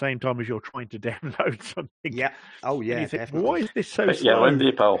game at the same time as you're trying to download something. Yeah. Oh, yeah, think, definitely. why is this so slow? Yeah,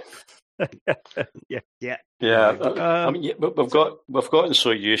 windy, pal. Yeah. But we've gotten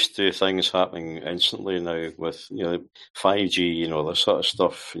so used to things happening instantly now with 5G and all this sort of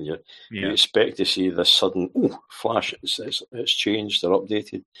stuff, and you expect to see this sudden flash. It's changed or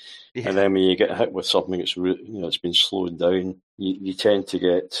updated, and then when you get hit with something that's it's been slowed down, you tend to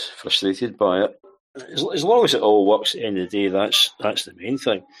get frustrated by it. As long as it all works at the end of the day, that's the main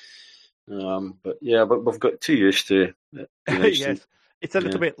thing. But we've got too used to it. Yes. It's a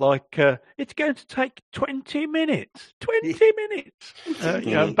little bit like, it's going to take 20 minutes. 20 minutes.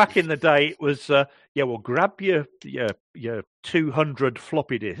 Back in the day, it was, grab your 200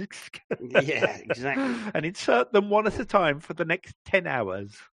 floppy disks. Yeah, exactly. And insert them one at a time for the next 10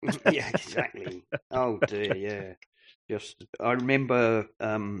 hours. Yeah, exactly. Oh, dear, yeah. I remember,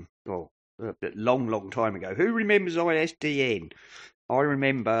 a long time ago. Who remembers ISDN? I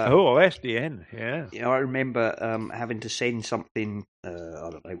remember. Oh, ISDN, yeah. I remember having to send something, I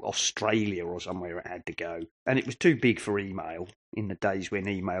don't know, Australia or somewhere it had to go. And it was too big for email in the days when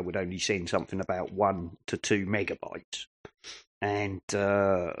email would only send something about 1 to 2 megabytes. And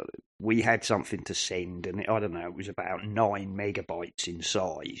we had something to send, and it was about 9 megabytes in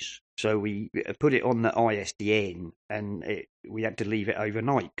size. So we put it on the ISDN, and we had to leave it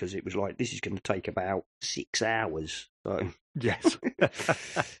overnight because it was like, this is going to take about 6 hours. So. Yes.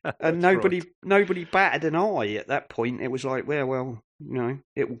 And nobody batted an eye at that point. It was like, well,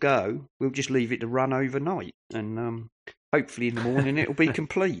 it will go. We'll just leave it to run overnight, and hopefully in the morning it'll be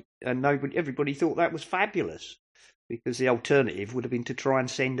complete. And everybody thought that was fabulous, because the alternative would have been to try and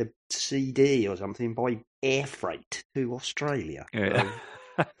send a CD or something by air freight to Australia. Yeah.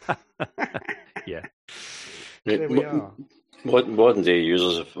 So. Yeah. There we are. Modern day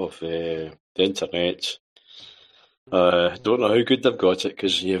users of the internet don't know how good they've got it,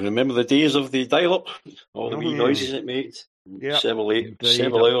 because you remember the days of the dial-up, all the wee noises it made. Yeah, several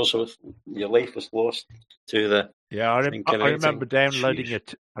hours of your life was lost to the. Yeah, I remember downloading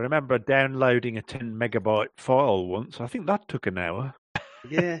it. I remember downloading a 10 megabyte file once. I think that took an hour.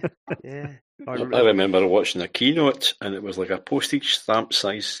 Yeah. I remember watching a keynote, and it was like a postage stamp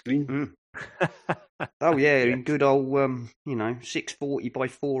size screen. Oh yeah, in good old 640 by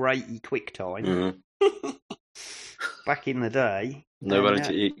 480 QuickTime. Back in the day. Now we're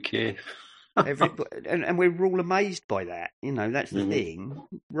into 8K. And we're all amazed by that. That's the thing.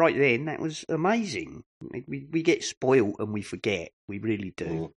 Right then, that was amazing. We get spoilt and we forget. We really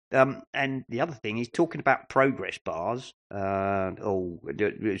do. And the other thing is, talking about progress bars. It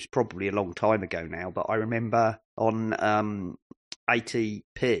was probably a long time ago now, but I remember on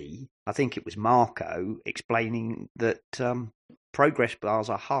ATP, I think it was Marco explaining that progress bars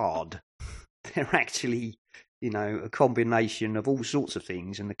are hard. They're actually, a combination of all sorts of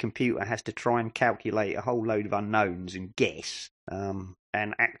things, and the computer has to try and calculate a whole load of unknowns and guess. And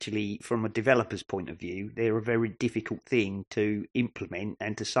actually, from a developer's point of view, they're a very difficult thing to implement,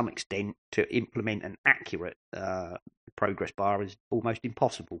 and to some extent, to implement an accurate progress bar is almost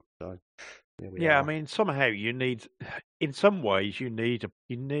impossible. So, there we are. I mean, somehow you need, in some ways,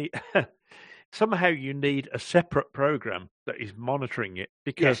 somehow you need a separate program that is monitoring it,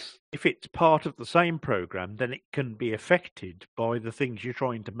 because if it's part of the same program, then it can be affected by the things you're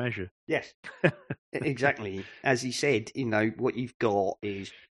trying to measure. Yes, exactly. As he said, what you've got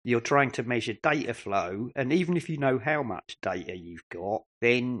is you're trying to measure data flow, and even if you know how much data you've got,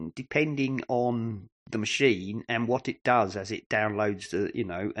 then depending on the machine and what it does as it downloads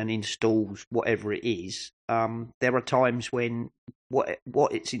and installs whatever it is, there are times when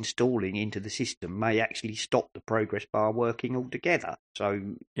what it's installing into the system may actually stop the progress bar working altogether. So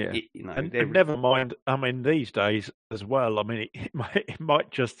and never mind. I mean, these days as well. I mean, it might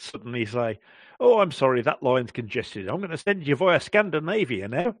just suddenly say, "Oh, I'm sorry, that line's congested. I'm going to send you via Scandinavia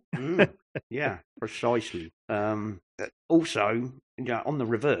now." Yeah, precisely. Also, on the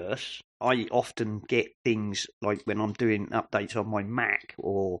reverse, I often get things like when I'm doing updates on my Mac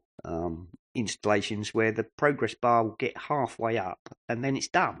or installations where the progress bar will get halfway up and then it's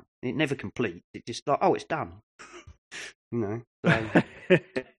done. It never completes. It's just like, oh, it's done. So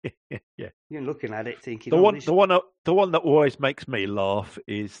yeah. You're looking at it thinking, the one that always makes me laugh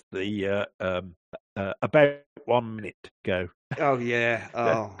is the about 1 minute to go. Oh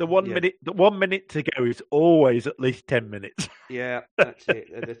yeah, the 1 minute. The 1 minute to go is always at least 10 minutes. Yeah, that's it.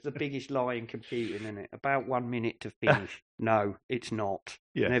 It's the biggest lie in computing, isn't it? About 1 minute to finish. No, it's not.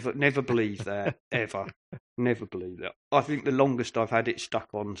 Yeah. Never believe that ever. Never believe that. I think the longest I've had it stuck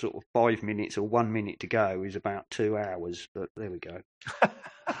on sort of 5 minutes or 1 minute to go is about 2 hours. But there we go.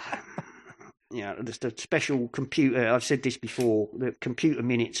 Just a special computer. I've said this before. The computer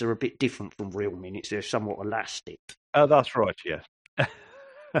minutes are a bit different from real minutes. They're somewhat elastic. Oh, that's right. Yeah,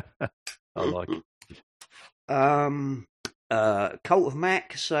 I like it. Cult of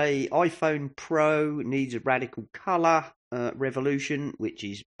Mac say iPhone Pro needs a radical colour revolution, which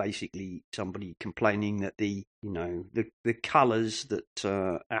is basically somebody complaining that the colours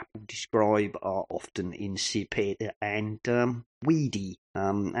that Apple describe are often insipid and weedy.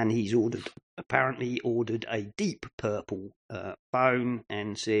 And he's apparently ordered a deep purple phone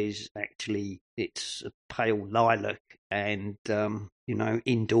and says actually it's a pale lilac and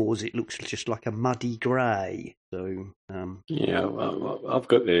indoors it looks just like a muddy grey. So I've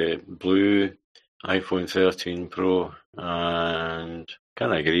got the blue iPhone 13 Pro and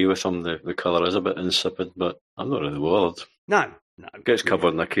kind of agree with him. The colour is a bit insipid, but I'm not really bothered. No. It gets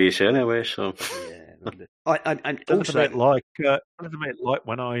covered in a case anyway, so. Yeah. And also, a bit like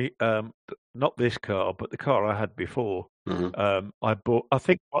when I not this car, but the car I had before. Mm-hmm. I bought. I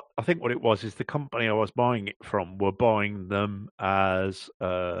think what it was is the company I was buying it from were buying them as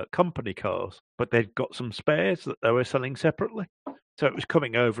company cars, but they'd got some spares that they were selling separately. So it was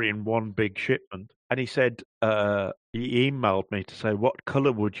coming over in one big shipment. And he said, he emailed me to say, what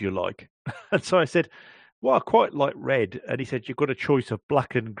colour would you like? And so I said, well, I quite like red. And he said, you've got a choice of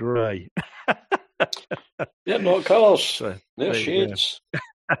black and grey. They're not colours. So, they're shades.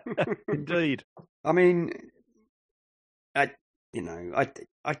 Indeed. I mean, I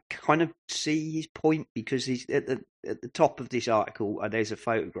kind of see his point because he's at the top of this article. There's a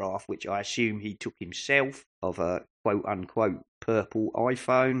photograph which I assume he took himself of a quote unquote purple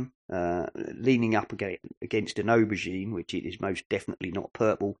iPhone leaning up against an aubergine, which it is most definitely not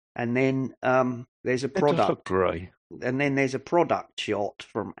purple. And then there's a product. It does look grey. And then there's a product shot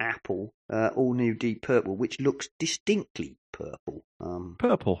from Apple, all new deep purple, which looks distinctly purple.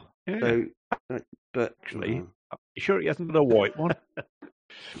 Purple. Yeah. So, but actually, you sure he hasn't got a white one?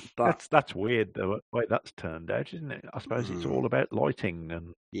 But that's weird, the way that's turned out, isn't it? I suppose it's all about lighting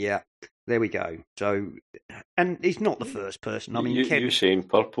and. Yeah, there we go. So, and he's not the first person. I mean, you saying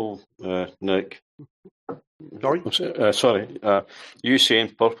purple, Nick? Sorry? You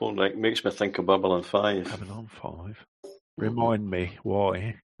saying purple, Nick, makes me think of Babylon 5. Babylon 5. Remind me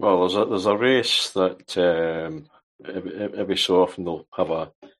why. Well, there's a race that every so often they'll have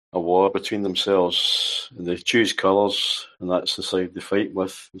a war between themselves, and they choose colours, and that's the side they fight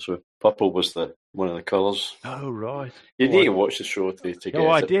with. So purple was one of the colours. Oh right. You need to watch the show to get No,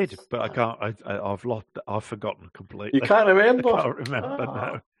 I it. did, but I can't. I've forgotten completely. You can't remember? I can't remember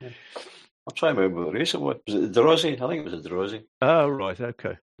now. I'm trying to remember what race it was. Was it the Drosy? I think it was the Drosy. Oh right,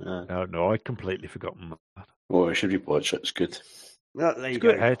 okay. Yeah. No, I'd completely forgotten that. Oh, I should rewatch it. It's good. Well, there it's you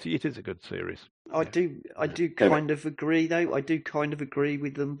good. go. It is a good series. I do kind of agree, though. I do kind of agree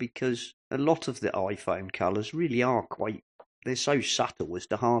with them because a lot of the iPhone colours really are they're so subtle as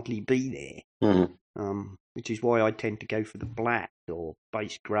to hardly be there. Mm-hmm. Which is why I tend to go for the black or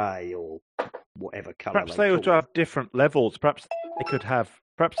base grey or whatever colour. Perhaps they ought to have different levels. Perhaps they could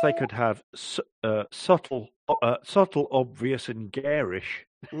have subtle, obvious, and garish.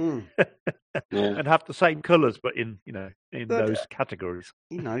 And have the same colours, but in those categories.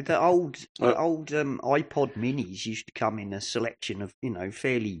 The old iPod Minis used to come in a selection of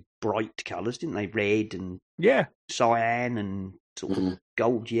fairly bright colours, didn't they? Red and cyan and sort of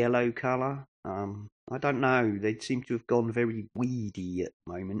gold yellow colour. I don't know. They seem to have gone very weedy at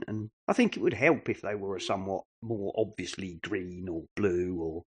the moment, and I think it would help if they were a somewhat more obviously green or blue,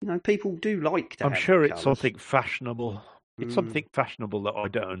 or people do like to. I'm have sure it's colours. Something fashionable. It's something fashionable that I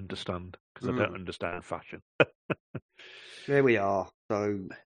don't understand because I don't understand fashion. There we are. So,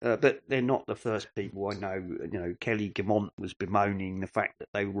 but they're not the first people I know. Kelly Gamont was bemoaning the fact that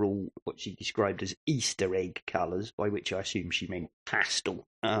they were all what she described as Easter egg colours, by which I assume she meant pastel.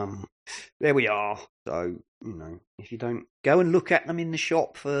 There we are. So, if you don't go and look at them in the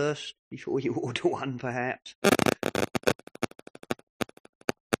shop first before you order one, perhaps.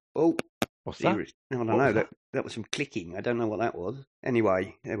 Oh, What's that? I don't know. That was some clicking. I don't know what that was.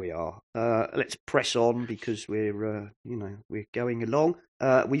 Anyway, there we are. Let's press on because we're going along.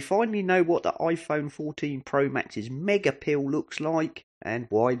 We finally know what the iPhone 14 Pro Max's mega pill looks like and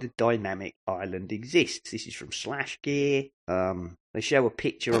why the dynamic island exists. This is from /Gear. They show a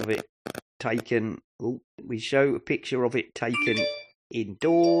picture of it taken. Oh, we show a picture of it taken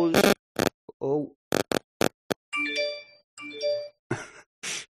indoors. Oh.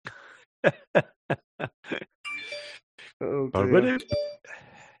 Oh,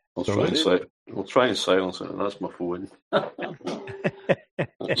 I'll try and silence it. That's my phone.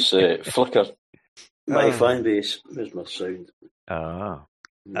 It's flicker. My fan base. There's my sound.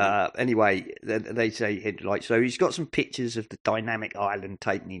 Anyway, they say headlight. So he's got some pictures of the dynamic island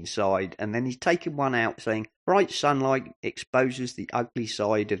taken inside, and then he's taken one out saying, bright sunlight exposes the ugly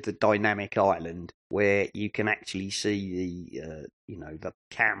side of the dynamic island, where you can actually see the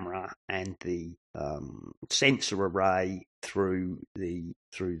camera and the sensor array through the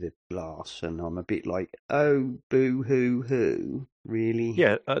glass. And I'm a bit like, oh, boo hoo hoo, really?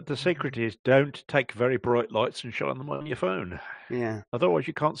 Yeah, the secret is don't take very bright lights and shine them on your phone. Yeah. Otherwise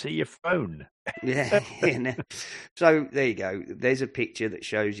you can't see your phone. Yeah. So there you go. There's a picture that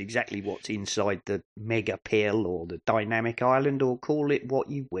shows exactly what's inside the mega pill or the dynamic island, or call it what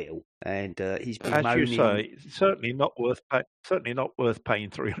you will. And he's bemoaning. As you say, certainly not worth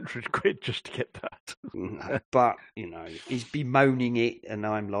paying £300 just to get that. No, but he's bemoaning it, and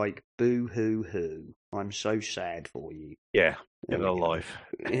I'm like, boo hoo hoo. I'm so sad for you. Yeah, get a life.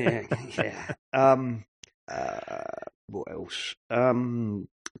 Yeah. What else?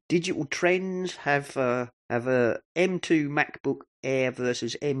 Digital Trends have a M2 MacBook Air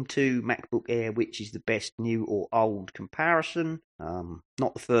versus M2 MacBook Air, which is the best new or old comparison.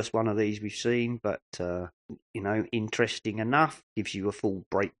 Not the first one of these we've seen, but interesting enough. Gives you a full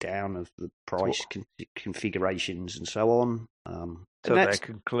breakdown of the price configurations and so on. So their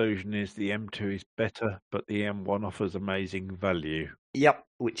conclusion is the M2 is better, but the M1 offers amazing value. Yep,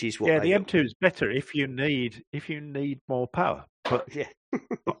 which is what. Yeah, the M2 is better if you need more power. But yeah.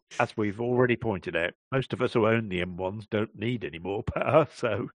 As we've already pointed out, most of us who own the M1s don't need any more power.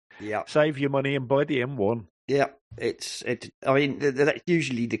 So save your money and buy the M1. Yeah, that's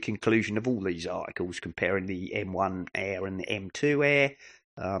usually the conclusion of all these articles comparing the M1 Air and the M2 Air.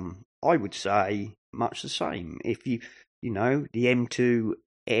 I would say much the same. If the M2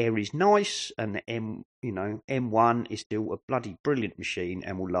 Air is nice, and the M1 is still a bloody brilliant machine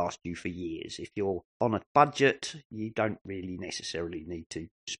and will last you for years. If you're on a budget, you don't really necessarily need to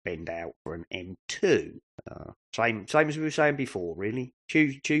spend out for an M2. Same as we were saying before, really.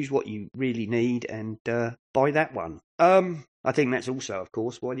 Choose what you really need and buy that one. I think that's also, of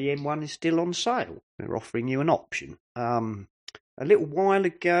course, why the M1 is still on sale. They're offering you an option. A little while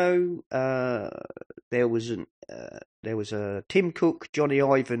ago, there was a Tim Cook, Johnny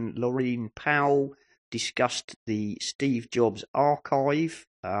Ive, and Laureen Powell discussed the Steve Jobs archive.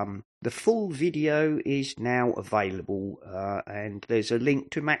 The full video is now available, and there's a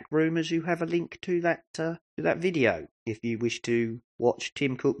link to Mac Rumors who have a link to that video if you wish to watch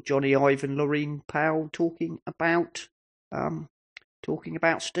Tim Cook, Johnny Ive, and Laureen Powell talking about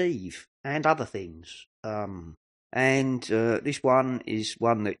Steve and other things. And this one is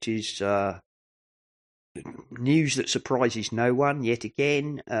one that is news that surprises no one yet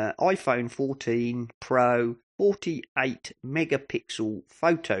again. iPhone 14 Pro 48 megapixel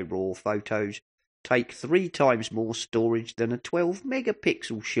raw photos take 3 times more storage than a 12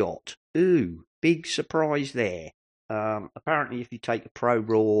 megapixel shot. Ooh, big surprise there. Apparently, if you take a Pro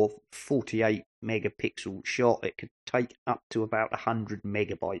Raw 48 megapixel shot, it could take up to about 100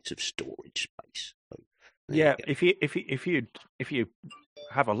 megabytes of storage space. So, yeah, if you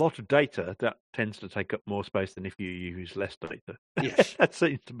have a lot of data, that tends to take up more space than if you use less data. Yes, that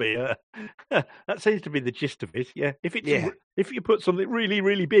seems to be the gist of it. Yeah, if you put something really,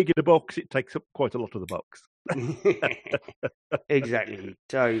 really big in a box, it takes up quite a lot of the box. Exactly.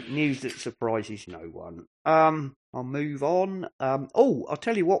 So news that surprises no one. I'll move on. I'll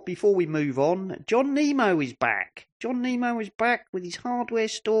tell you what, before we move on, John Nemo is back. John Nemo is back with his hardware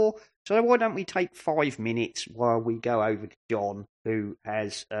store. So why don't we take 5 minutes while we go over to John, who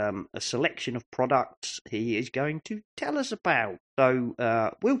has a selection of products he is going to tell us about. So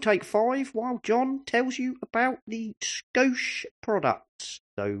we'll take 5 while John tells you about the Skosh products.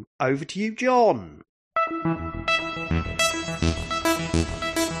 So over to you, John.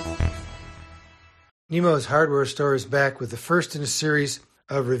 Nemo's hardware store is back with the first in a series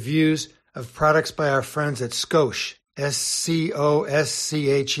of reviews of products by our friends at Skosh, S-C-O-S-C-H-E,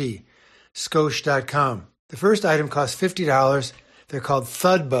 Skosh.com. The first item costs $50. They're called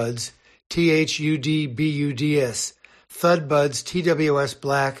Thud Buds, THUDBUDS, ThudBuds TWS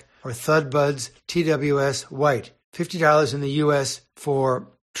Black, or ThudBuds TWS White. $50 in the U.S. for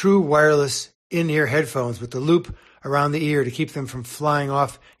true wireless in-ear headphones with the loop around the ear to keep them from flying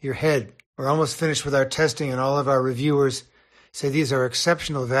off your head. We're almost finished with our testing, and all of our reviewers say these are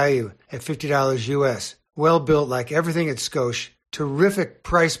exceptional value at $50 U.S. Well built like everything at Scotia. Terrific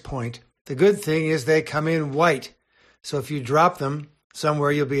price point. The good thing is they come in white, so if you drop them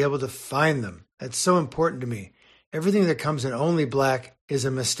somewhere, you'll be able to find them. That's so important to me. Everything that comes in only black is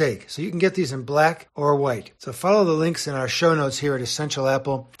a mistake. So you can get these in black or white. So follow the links in our show notes here at Essential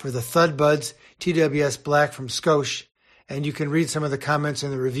Apple for the ThudBuds TWS Black from Scotia, and you can read some of the comments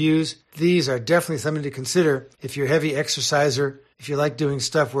in the reviews. These are definitely something to consider if you're a heavy exerciser, if you like doing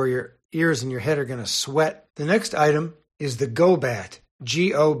stuff where your ears and your head are going to sweat. The next item is the GoBat,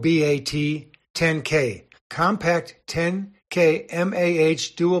 GOBAT 10K, compact 10K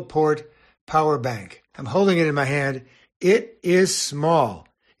MAH dual port power bank. I'm holding it in my hand. It is small.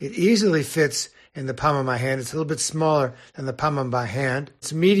 It easily fits in the palm of my hand. It's a little bit smaller than the palm of my hand.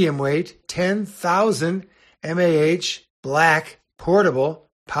 It's medium weight, 10,000 mAh, black, portable,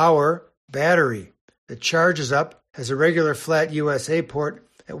 power, battery. It charges up, has a regular flat USA port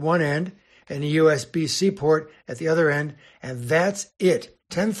at one end and a USB-C port at the other end, and that's it.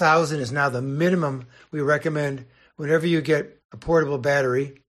 10,000 is now the minimum we recommend whenever you get a portable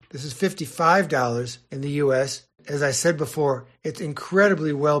battery. This is $55 in the U.S. As I said before, it's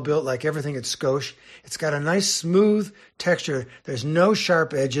incredibly well built like everything at Scotia. It's got a nice smooth texture. There's no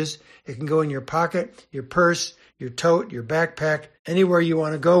sharp edges. It can go in your pocket, your purse, your tote, your backpack, anywhere you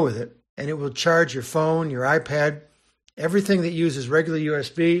want to go with it. And it will charge your phone, your iPad, everything that uses regular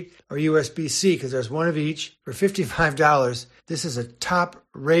USB or USB-C, because there's one of each. For $55, this is a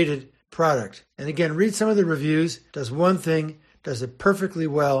top-rated product. And again, read some of the reviews. Does one thing, does it perfectly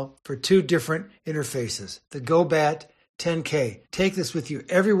well for two different interfaces. The GoBat 10K. Take this with you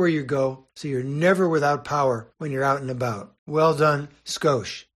everywhere you go, so you're never without power when you're out and about. Well done,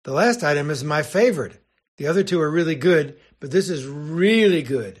 Scotia. The last item is my favorite. The other two are really good, but this is really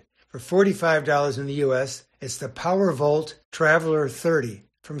good. For $45 in the U.S., it's the PowerVolt Traveler 30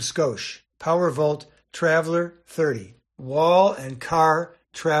 from Scotia. PowerVolt Traveler 30. Wall and car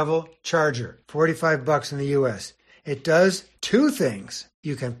travel charger. $45 in the U.S. It does two things.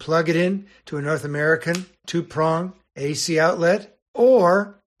 You can plug it in to a North American 2-prong AC outlet,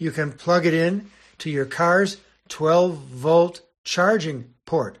 or you can plug it in to your car's 12-volt charging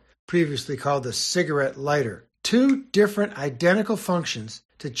port, previously called the cigarette lighter. Two different identical functions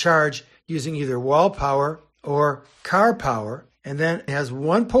to charge using either wall power or car power, and then it has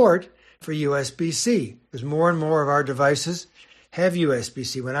one port for USB-C, because more and more of our devices have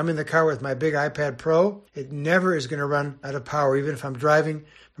USB-C. When I'm in the car with my big iPad Pro, it never is going to run out of power, even if I'm driving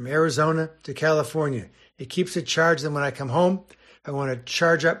from Arizona to California. It keeps it charged, and when I come home, if I want to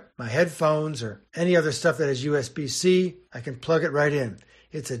charge up my headphones or any other stuff that has USB-C, I can plug it right in.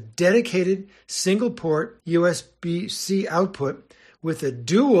 It's a dedicated single-port USB-C output with a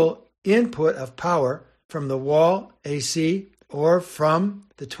dual input of power from the wall AC or from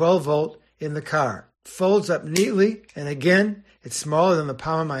the 12-volt in the car. Folds up neatly, and again, it's smaller than the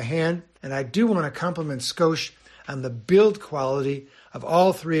palm of my hand, and I do want to compliment Scotia on the build quality of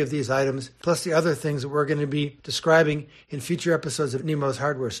all three of these items, plus the other things that we're going to be describing in future episodes of Nemo's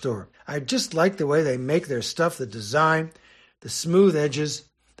Hardware Store. I just like the way they make their stuff, the design, the smooth edges,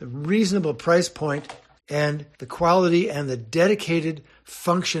 the reasonable price point, and the quality and the dedicated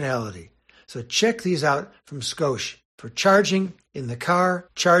functionality. So check these out from Scotia for charging in the car,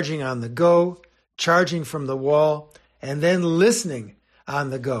 charging on the go, charging from the wall, and then listening on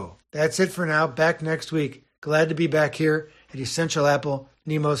the go. That's it for now. Back next week. Glad to be back here at Essential Apple,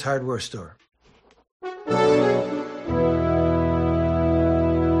 Nemo's Hardware Store.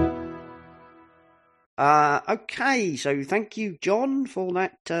 Okay, so thank you, John, for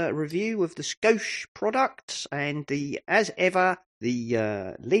that review of the Scotia products, and as ever,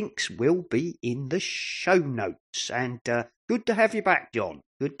 the links will be in the show notes. And good to have you back, John.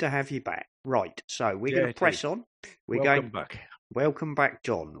 Good to have you back. Right, so we're going to press on. Welcome back. Welcome back,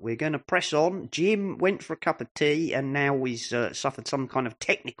 John. We're going to press on. Jim went for a cup of tea and now he's suffered some kind of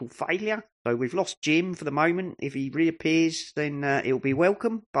technical failure. So we've lost Jim for the moment. If he reappears, then he'll be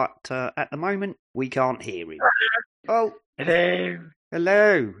welcome. But at the moment, we can't hear him. Oh. Hello.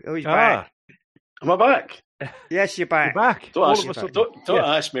 Hello. Oh, he's back. Am I back? Yes, you're back. You're back. Don't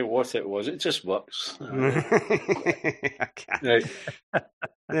ask me what it was. It just works. Okay. Right.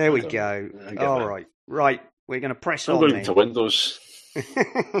 There we go. All right. Right. We're going to press on. I'm going to Windows.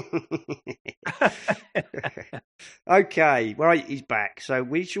 Okay, right, he's back. So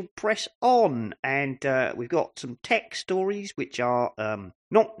we shall press on, and we've got some tech stories which are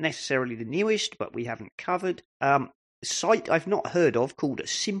not necessarily the newest, but we haven't covered. A site I've not heard of called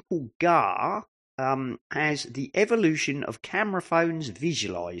Simple Gar has the evolution of camera phones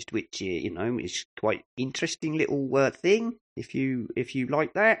visualized, which is quite interesting little thing. If you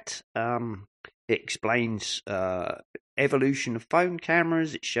like that, it explains evolution of phone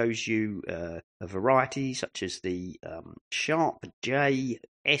cameras. It shows you a variety such as the Sharp J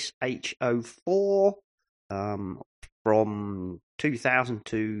SH04 from 2000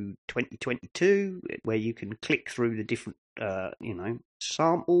 to 2022, where you can click through the different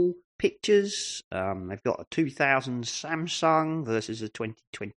sample pictures. They've got a 2000 Samsung versus a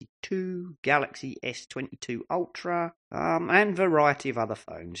 2022 Galaxy S22 Ultra, and a variety of other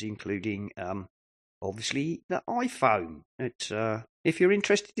phones, including obviously the iPhone. It's if you're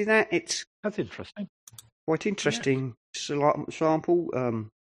interested in that, that's interesting. Quite interesting sample.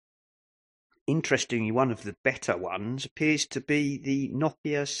 Interestingly, one of the better ones appears to be the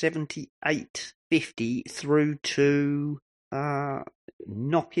Nokia 7850 through to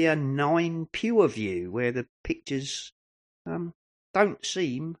Nokia 9 PureView, where the pictures don't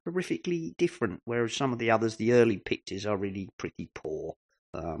seem horrifically different, whereas some of the others, the early pictures, are really pretty poor.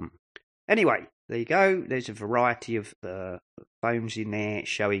 Anyway, there you go. There's a variety of phones in there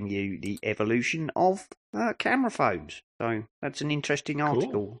showing you the evolution of camera phones. So that's an interesting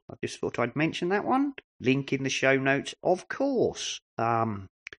article. Cool. I just thought I'd mention that one. Link in the show notes, of course. Then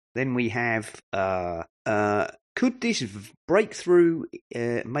we have, could this breakthrough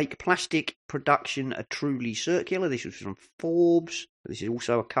make plastic production a truly circular? This was from Forbes. This is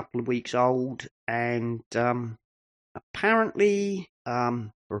also a couple of weeks old. And apparently,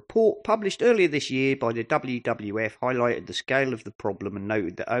 a report published earlier this year by the WWF highlighted the scale of the problem and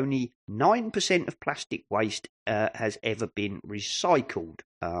noted that only 9% of plastic waste has ever been recycled.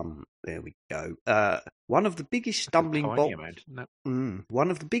 There we go. One of the biggest stumbling blocks.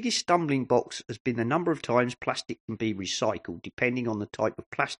 One of the biggest stumbling blocks has been the number of times plastic can be recycled. Depending on the type of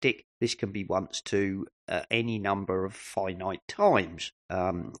plastic, this can be once to any number of finite times.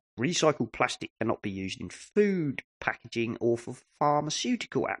 Recycled plastic cannot be used in food packaging or for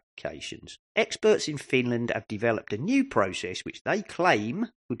pharmaceutical applications. Experts in Finland have developed a new process which they claim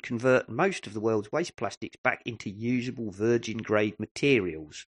would convert most of the world's waste plastics back into usable virgin-grade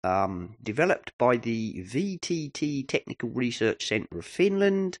materials. Developed by the VTT Technical Research Centre of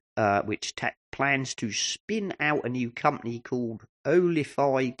Finland, which plans to spin out a new company called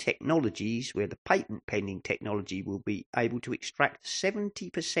Olify Technologies, where the patent-pending technology will be able to extract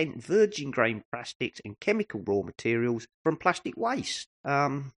 70% virgin-grain plastics and chemical raw materials from plastic waste.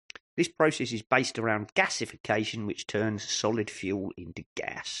 This process is based around gasification, which turns solid fuel into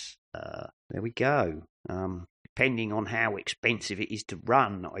gas. There we go. Depending on how expensive it is to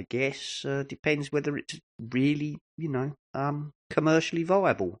run, I guess, depends whether it's really, commercially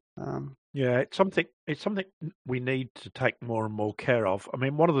viable. Yeah, it's something we need to take more and more care of. I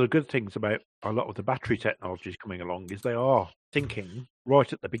mean, one of the good things about a lot of the battery technologies coming along is they are thinking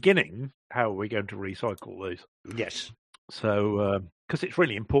right at the beginning, how are we going to recycle these? Yes. So, because it's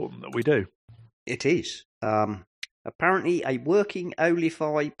really important that we do. It is. Apparently, a working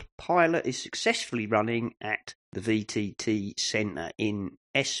Olify pilot is successfully running at the VTT Centre in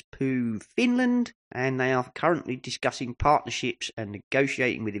Espoo, Finland, and they are currently discussing partnerships and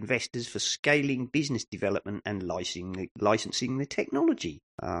negotiating with investors for scaling business development and licensing the technology.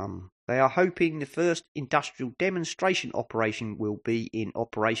 They are hoping the first industrial demonstration operation will be in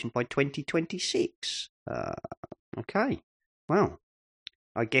operation by 2026. Okay, well,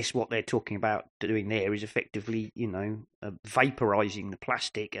 I guess what they're talking about doing there is effectively, vaporizing the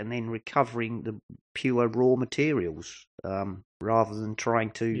plastic and then recovering the pure raw materials, rather than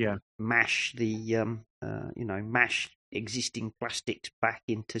trying to mash the, mash existing plastics back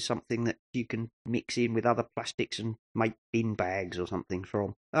into something that you can mix in with other plastics and make bin bags or something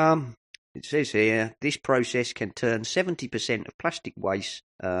from. It says here, this process can turn 70% of plastic waste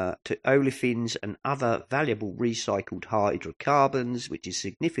to olefins and other valuable recycled hydrocarbons, which is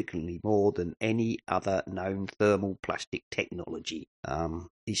significantly more than any other known thermal plastic technology.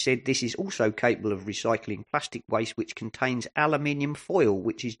 He said this is also capable of recycling plastic waste which contains aluminium foil,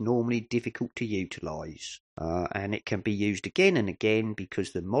 which is normally difficult to utilise. And it can be used again and again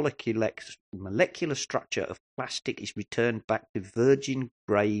because the molecular structure of plastic is returned back to virgin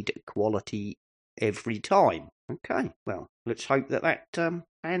grade quality every time. Okay, well, let's hope that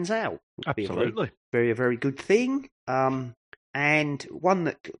pans out. Absolutely. Be a very good thing. And one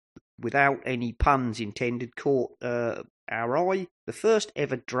that, without any puns intended, caught our eye, the first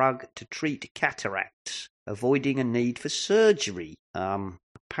ever drug to treat cataracts, avoiding a need for surgery.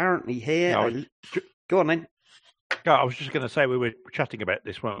 Apparently here... Go on then. I was just going to say, we were chatting about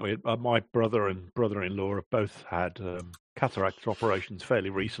this, weren't we? My brother and brother-in-law have both had cataract operations fairly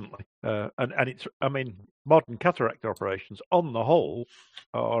recently. And it's, I mean, modern cataract operations, on the whole,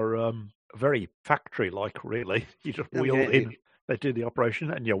 are very factory-like, really. You just wheeled in, they do the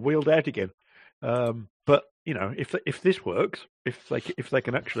operation, and you're wheeled out again. But, you know, if this works, if they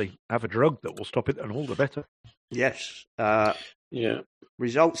can actually have a drug that will stop it, then all the better. Yes. Yeah.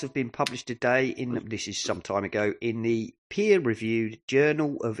 Results have been published today this is some time ago, in the peer-reviewed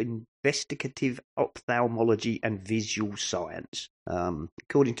Journal of Investigative Ophthalmology and Visual Science.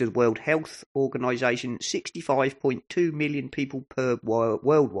 According to the World Health Organization, 65.2 million people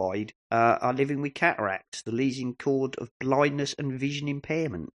worldwide are living with cataracts, the leading cause of blindness and vision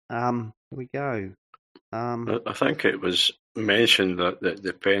impairment. Here we go. I think it was mentioned that it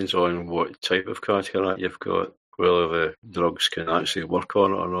depends on what type of cataract you've got, whether the drugs can actually work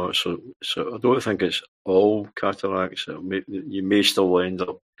on it or not. So I don't think it's all cataracts. You may still end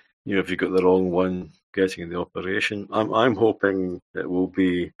up, you know, if you got the wrong one, getting the operation. I'm hoping it will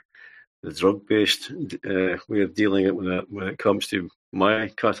be the drug-based way of dealing it when it comes to my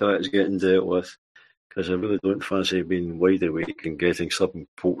cataracts getting dealt with, because I really don't fancy being wide awake and getting something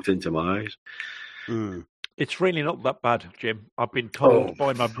poked into my eyes. It's really not that bad, Jim. I've been told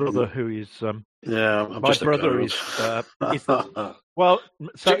by my brother, who is yeah, I'm my just brother is well.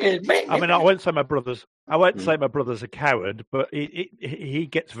 So, I mean, I won't say my brother's. I won't say my brother's a coward, but he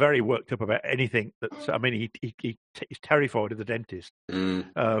gets very worked up about anything that's. I mean, he's terrified of the dentist. And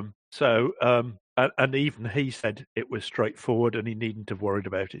even he said it was straightforward, and he needn't have worried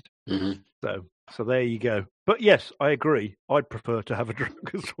about it. So there you go. But yes, I agree. I'd prefer to have a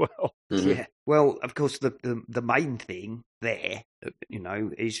drug as well. Yeah. Well, of course, the main thing there, you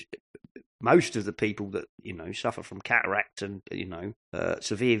know, is most of the people that, you know, suffer from cataract and, you know,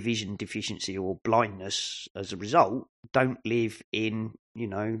 severe vision deficiency or blindness as a result don't live in, you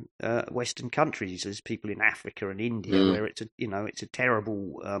know, Western countries. There's people in Africa and India where it's a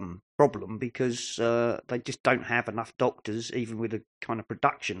terrible problem because they just don't have enough doctors, even with a kind of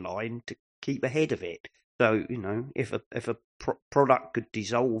production line, to keep ahead of it. So, you know, if a product could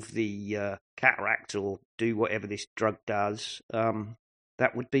dissolve the cataract or do whatever this drug does,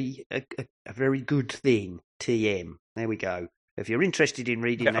 that would be a very good thing. TM. There we go. If you're interested in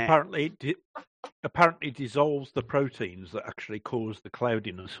reading that... Mm-hmm. Mm-hmm. Apparently dissolves the proteins that actually cause the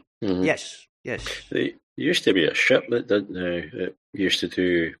cloudiness. Yes. There used to be a ship that it used to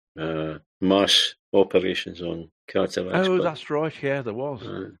do mass operations on cataracts. Oh, that's right. Yeah, there was.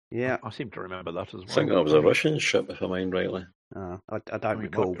 Yeah, I seem to remember that as well. I think that was a Russian ship, if I mind rightly. I don't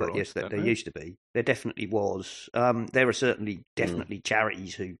recall, but yes, there used to be. There definitely was. There are definitely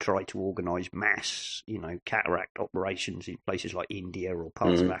charities who try to organise mass, you know, cataract operations in places like India or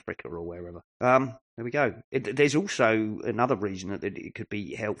parts of Africa or wherever. There we go. There's also another reason that it could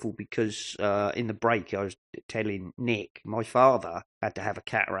be helpful because in the break I was telling Nick, my father had to have a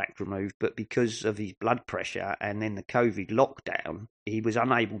cataract removed, but because of his blood pressure and then the COVID lockdown, he was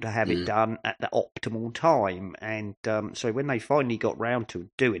unable to have it done at the optimal time. And so when they finally got round to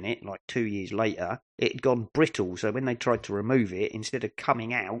doing it, like 2 years later, it had gone brittle. So when they tried to remove it, instead of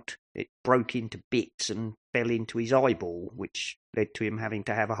coming out, it broke into bits and fell into his eyeball, which led to him having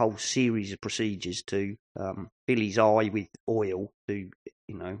to have a whole series of procedures to fill his eye with oil to,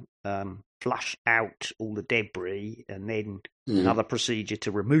 you know, flush out all the debris, and then another procedure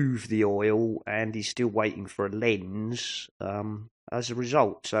to remove the oil, and he's still waiting for a lens as a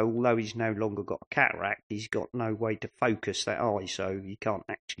result. So although he's no longer got a cataract, he's got no way to focus that eye, so he can't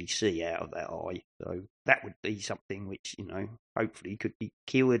actually see out of that eye. So that would be something which, you know, hopefully could be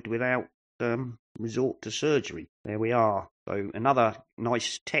cured without resort to surgery. There we are. So another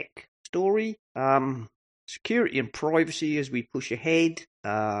nice tech story. Security and privacy as we push ahead.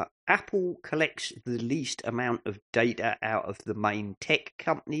 Apple collects the least amount of data out of the main tech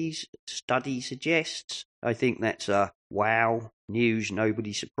companies, study suggests. I think that's wow news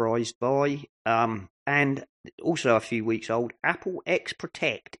nobody surprised by. And also a few weeks old, Apple X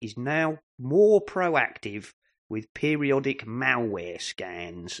Protect is now more proactive with periodic malware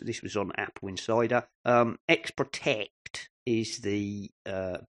scans. This was on Apple Insider. X Protect is the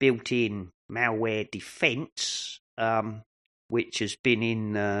built-in malware defense, which has been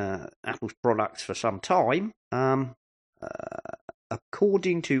in Apple's products for some time.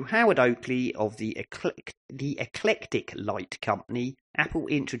 According to Howard Oakley of the Eclectic Light Company, Apple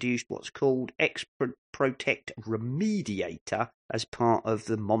introduced what's called X Protect Remediator as part of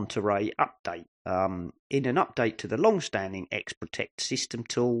the Monterey update. In an update to the long-standing X-Protect system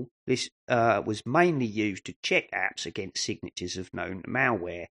tool, this was mainly used to check apps against signatures of known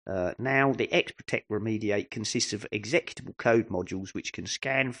malware. Now, the X-Protect Remediate consists of executable code modules which can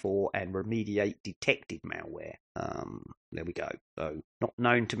scan for and remediate detected malware. There we go. So, not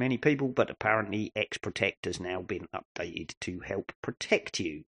known to many people, but apparently X-Protect has now been updated to help protect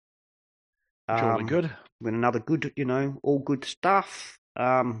you. Jolly good. With another good, all good stuff.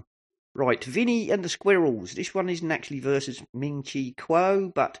 Right, Vinny and the Squirrels. This one isn't actually versus Ming Chi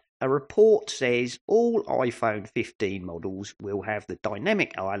Kuo, but a report says all iPhone 15 models will have the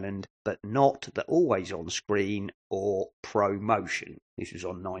dynamic island, but not the always-on screen or ProMotion. This was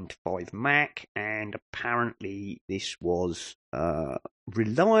on 9 to 5 Mac, and apparently this was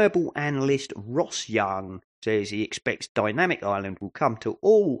reliable analyst Ross Young says he expects Dynamic Island will come to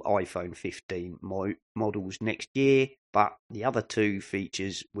all iPhone 15 models next year, but the other two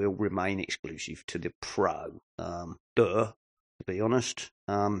features will remain exclusive to the Pro. To be honest.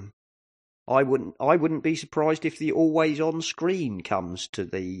 I wouldn't be surprised if the always-on screen comes to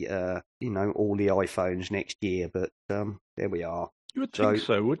the all the iPhones next year, but there we are. You would think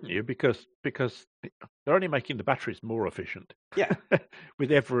so, wouldn't you? Because they're only making the batteries more efficient. Yeah.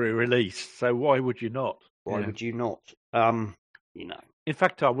 With every release. So why would you not? Why would you not? In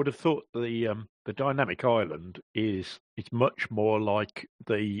fact, I would have thought the dynamic island is much more like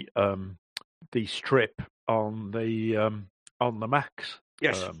the strip on the Macs.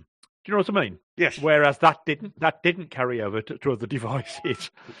 Yes. Do you know what I mean? Yes. Whereas that didn't carry over to other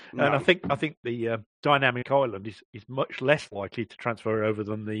devices, No. And I think the dynamic island is much less likely to transfer over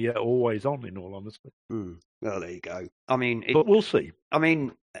than the always on. In all honesty. Well, there you go. But we'll see.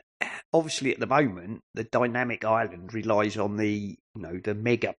 Obviously, at the moment, the dynamic island relies on the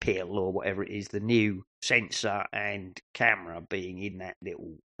mega pill or whatever it is, the new sensor and camera being in that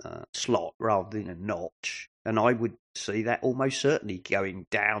little slot rather than a notch. And I would see that almost certainly going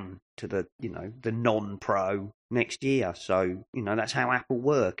down to the non-pro next year. So, that's how Apple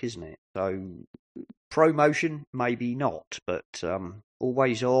work, isn't it? So, ProMotion, maybe not, but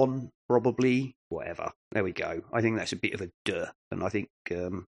always on, probably, whatever. There we go. I think that's a bit of a duh. And I think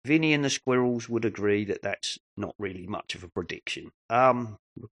Vinny and the Squirrels would agree that that's not really much of a prediction.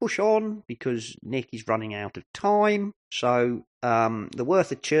 We'll push on because Nick is running out of time. So, the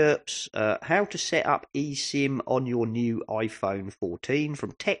worth of chirps, how to set up eSIM on your new iPhone 14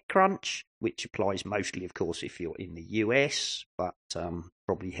 from TechCrunch, which applies mostly, of course, if you're in the US, but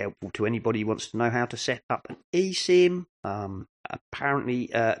probably helpful to anybody who wants to know how to set up an eSIM. Apparently,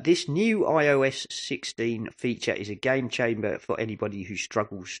 this new iOS 16 feature is a game changer for anybody who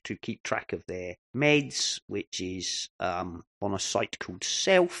struggles to keep track of their meds, which is on a site called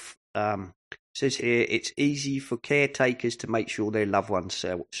Self. Says here it's easy for caretakers to make sure their loved ones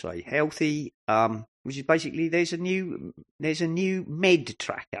stay healthy. Which is basically there's a new med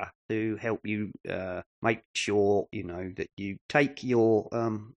tracker to help you make sure that you take your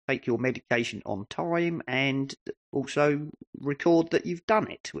medication on time and also record that you've done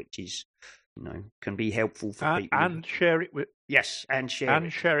it, which is can be helpful for people and share it with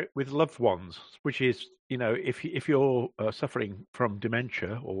share it with loved ones, which is if you're suffering from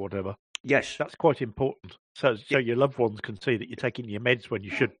dementia or whatever. Yes, that's quite important. So your loved ones can see that you're taking your meds when you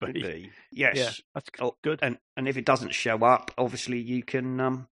should be. Yes, yeah, that's good. And if it doesn't show up, obviously you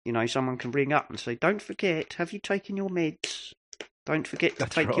can, someone can ring up and say, "Don't forget, have you taken your meds? Don't forget to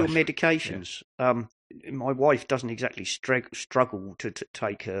take your medications." Yeah. My wife doesn't exactly struggle to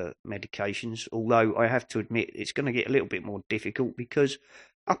take her medications, although I have to admit it's going to get a little bit more difficult because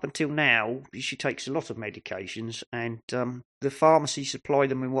up until now, she takes a lot of medications, and the pharmacy supply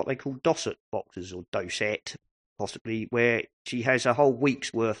them in what they call dosette boxes or dosette, possibly, where she has a whole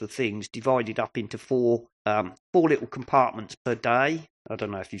week's worth of things divided up into four little compartments per day. I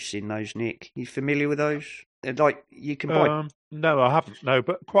don't know if you've seen those, Nick. You familiar with those? They're like you can buy. No, I haven't. No,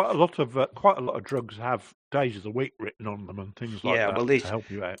 but quite a lot of drugs have days of the week written on them and things like that to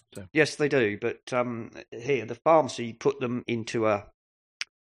help you out. So. Yes, they do. But here, the pharmacy put them into a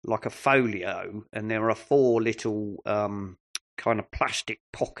folio, and there are four little kind of plastic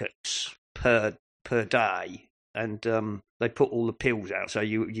pockets per day, and they put all the pills out. So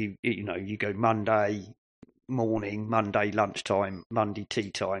you go Monday morning, Monday lunchtime, Monday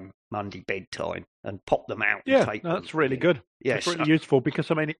tea time, Monday bedtime, and pop them out. Yeah, and take that's them. really good. Yes, it's really useful because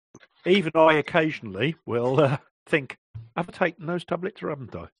even I occasionally will think, have I taken those tablets or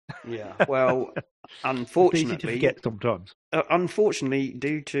haven't I? Yeah, well, unfortunately, it's easy to forget sometimes. Unfortunately,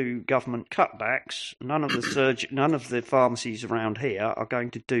 due to government cutbacks, none of the pharmacies around here are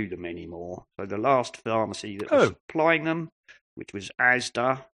going to do them anymore. So the last pharmacy that was supplying them which was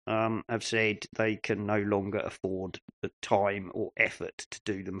Asda, have said they can no longer afford the time or effort to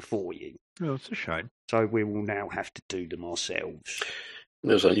do them for you. Oh, it's a shame. So we will now have to do them ourselves.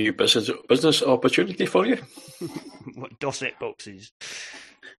 There's a new business opportunity for you. What, Dorset boxes?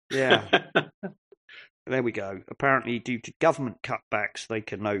 Yeah. There we go. Apparently, due to government cutbacks, they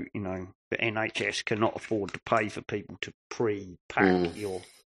can the NHS cannot afford to pay for people to pre-pack your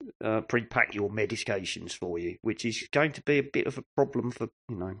medications for you, which is going to be a bit of a problem for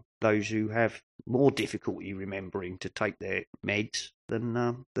those who have more difficulty remembering to take their meds than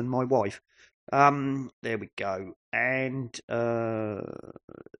my wife. There we go. And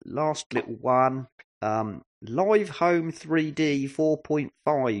last little one. Live Home 3D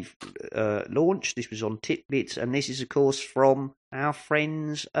 4.5 launch. This was on Titbits, and this is, of course, from our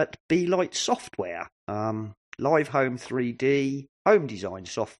friends at Beelight Software. Live Home 3D home design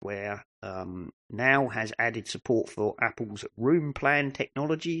software now has added support for Apple's Room Plan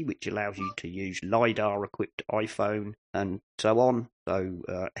technology, which allows you to use LiDAR-equipped iPhone and so on,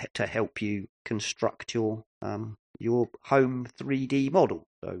 to help you construct your home 3D model.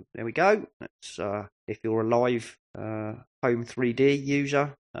 So there we go. That's if you're a live home 3D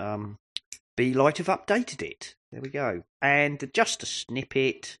user, Beelight have updated it. There we go. And just a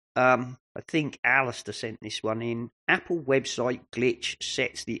snippet. I think Alistair sent this one in. Apple website glitch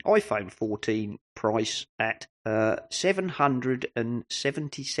sets the iPhone 14 price at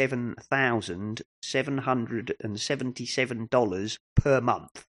 $777,777 per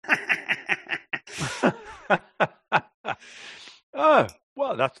month. Oh,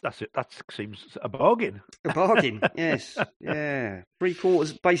 well, that's it. That seems a bargain. A bargain, yes, yeah.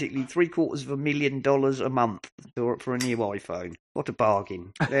 Basically $750,000 a month for a new iPhone. What a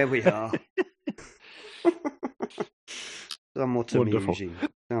bargain! There we are. Somewhat amusing.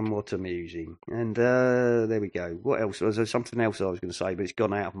 And there we go. What else? Was there something else I was going to say, but it's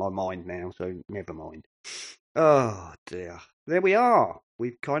gone out of my mind now, so never mind. Oh dear. There we are.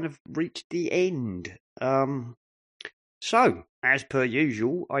 We've kind of reached the end. So, as per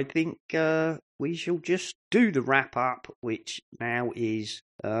usual, I think we shall just do the wrap up, which now is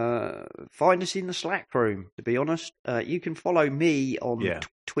find us in the Slack room, to be honest. You can follow me on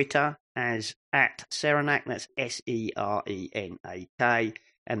Twitter as @Serenak, that's SERENAK,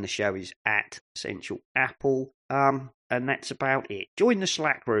 and the show is @EssentialApple. And that's about it. Join the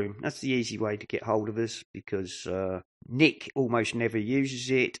Slack room. That's the easy way to get hold of us, because Nick almost never uses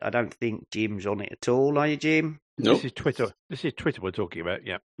it. I don't think Jim's on it at all, are you, Jim? No. This is Twitter. This is Twitter we're talking about,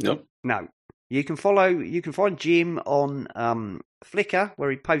 yeah. No. You can find Jim on Flickr,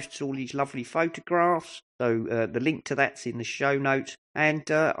 where he posts all these lovely photographs. So the link to that's in the show notes. And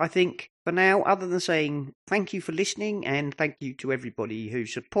I think for now, other than saying thank you for listening and thank you to everybody who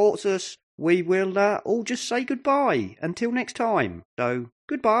supports us, we will all just say goodbye until next time. So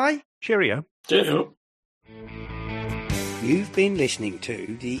goodbye. Cheerio. Cheerio. You've been listening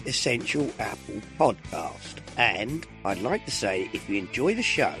to the Essential Apple podcast, and I'd like to say if you enjoy the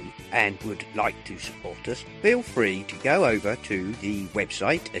show and would like to support us, feel free to go over to the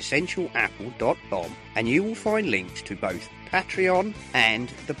website essentialapple.com, and you will find links to both Patreon and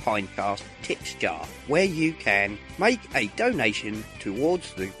the Pinecast Tips Jar, where you can make a donation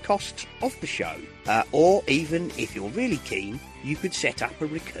towards the costs of the show, or even if you're really keen, you could set up a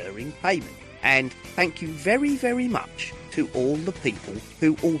recurring payment. And thank you very, very much to all the people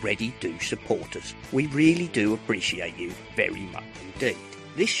who already do support us. We really do appreciate you very much indeed.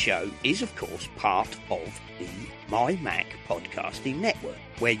 This show is, of course, part of the My Mac Podcasting Network,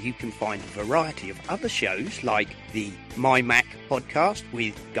 where you can find a variety of other shows like the My Mac Podcast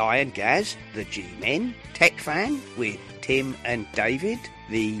with Guy and Gaz, the G-Men, Tech Fan with Tim and David,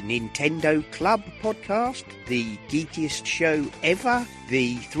 the Nintendo Club podcast, the geekiest show ever,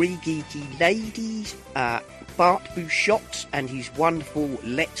 the Three Geeky Ladies, Bart Bouchotts and his wonderful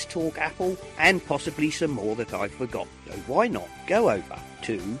Let's Talk Apple, and possibly some more that I've forgotten. So why not go over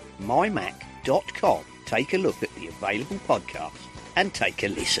to mymac.com, take a look at the available podcasts, and take a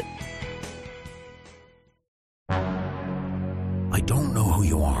listen. I don't know who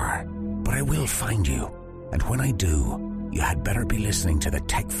you are, but I will find you. And when I do, you had better be listening to the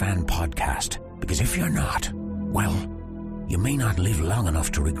Tech Fan podcast, because if you're not, well, you may not live long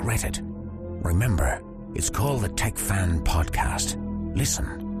enough to regret it. Remember, it's called the Tech Fan podcast.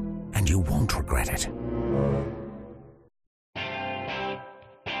 Listen, and you won't regret it.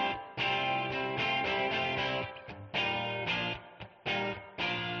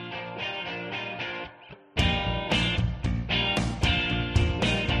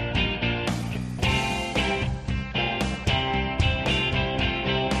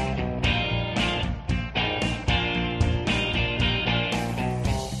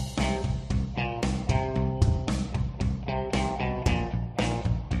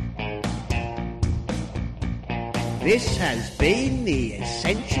 This has been the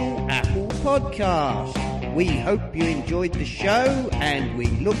Essential Apple Podcast. We hope you enjoyed the show, and we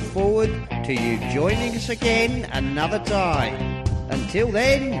look forward to you joining us again another time. Until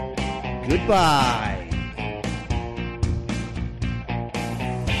then, goodbye.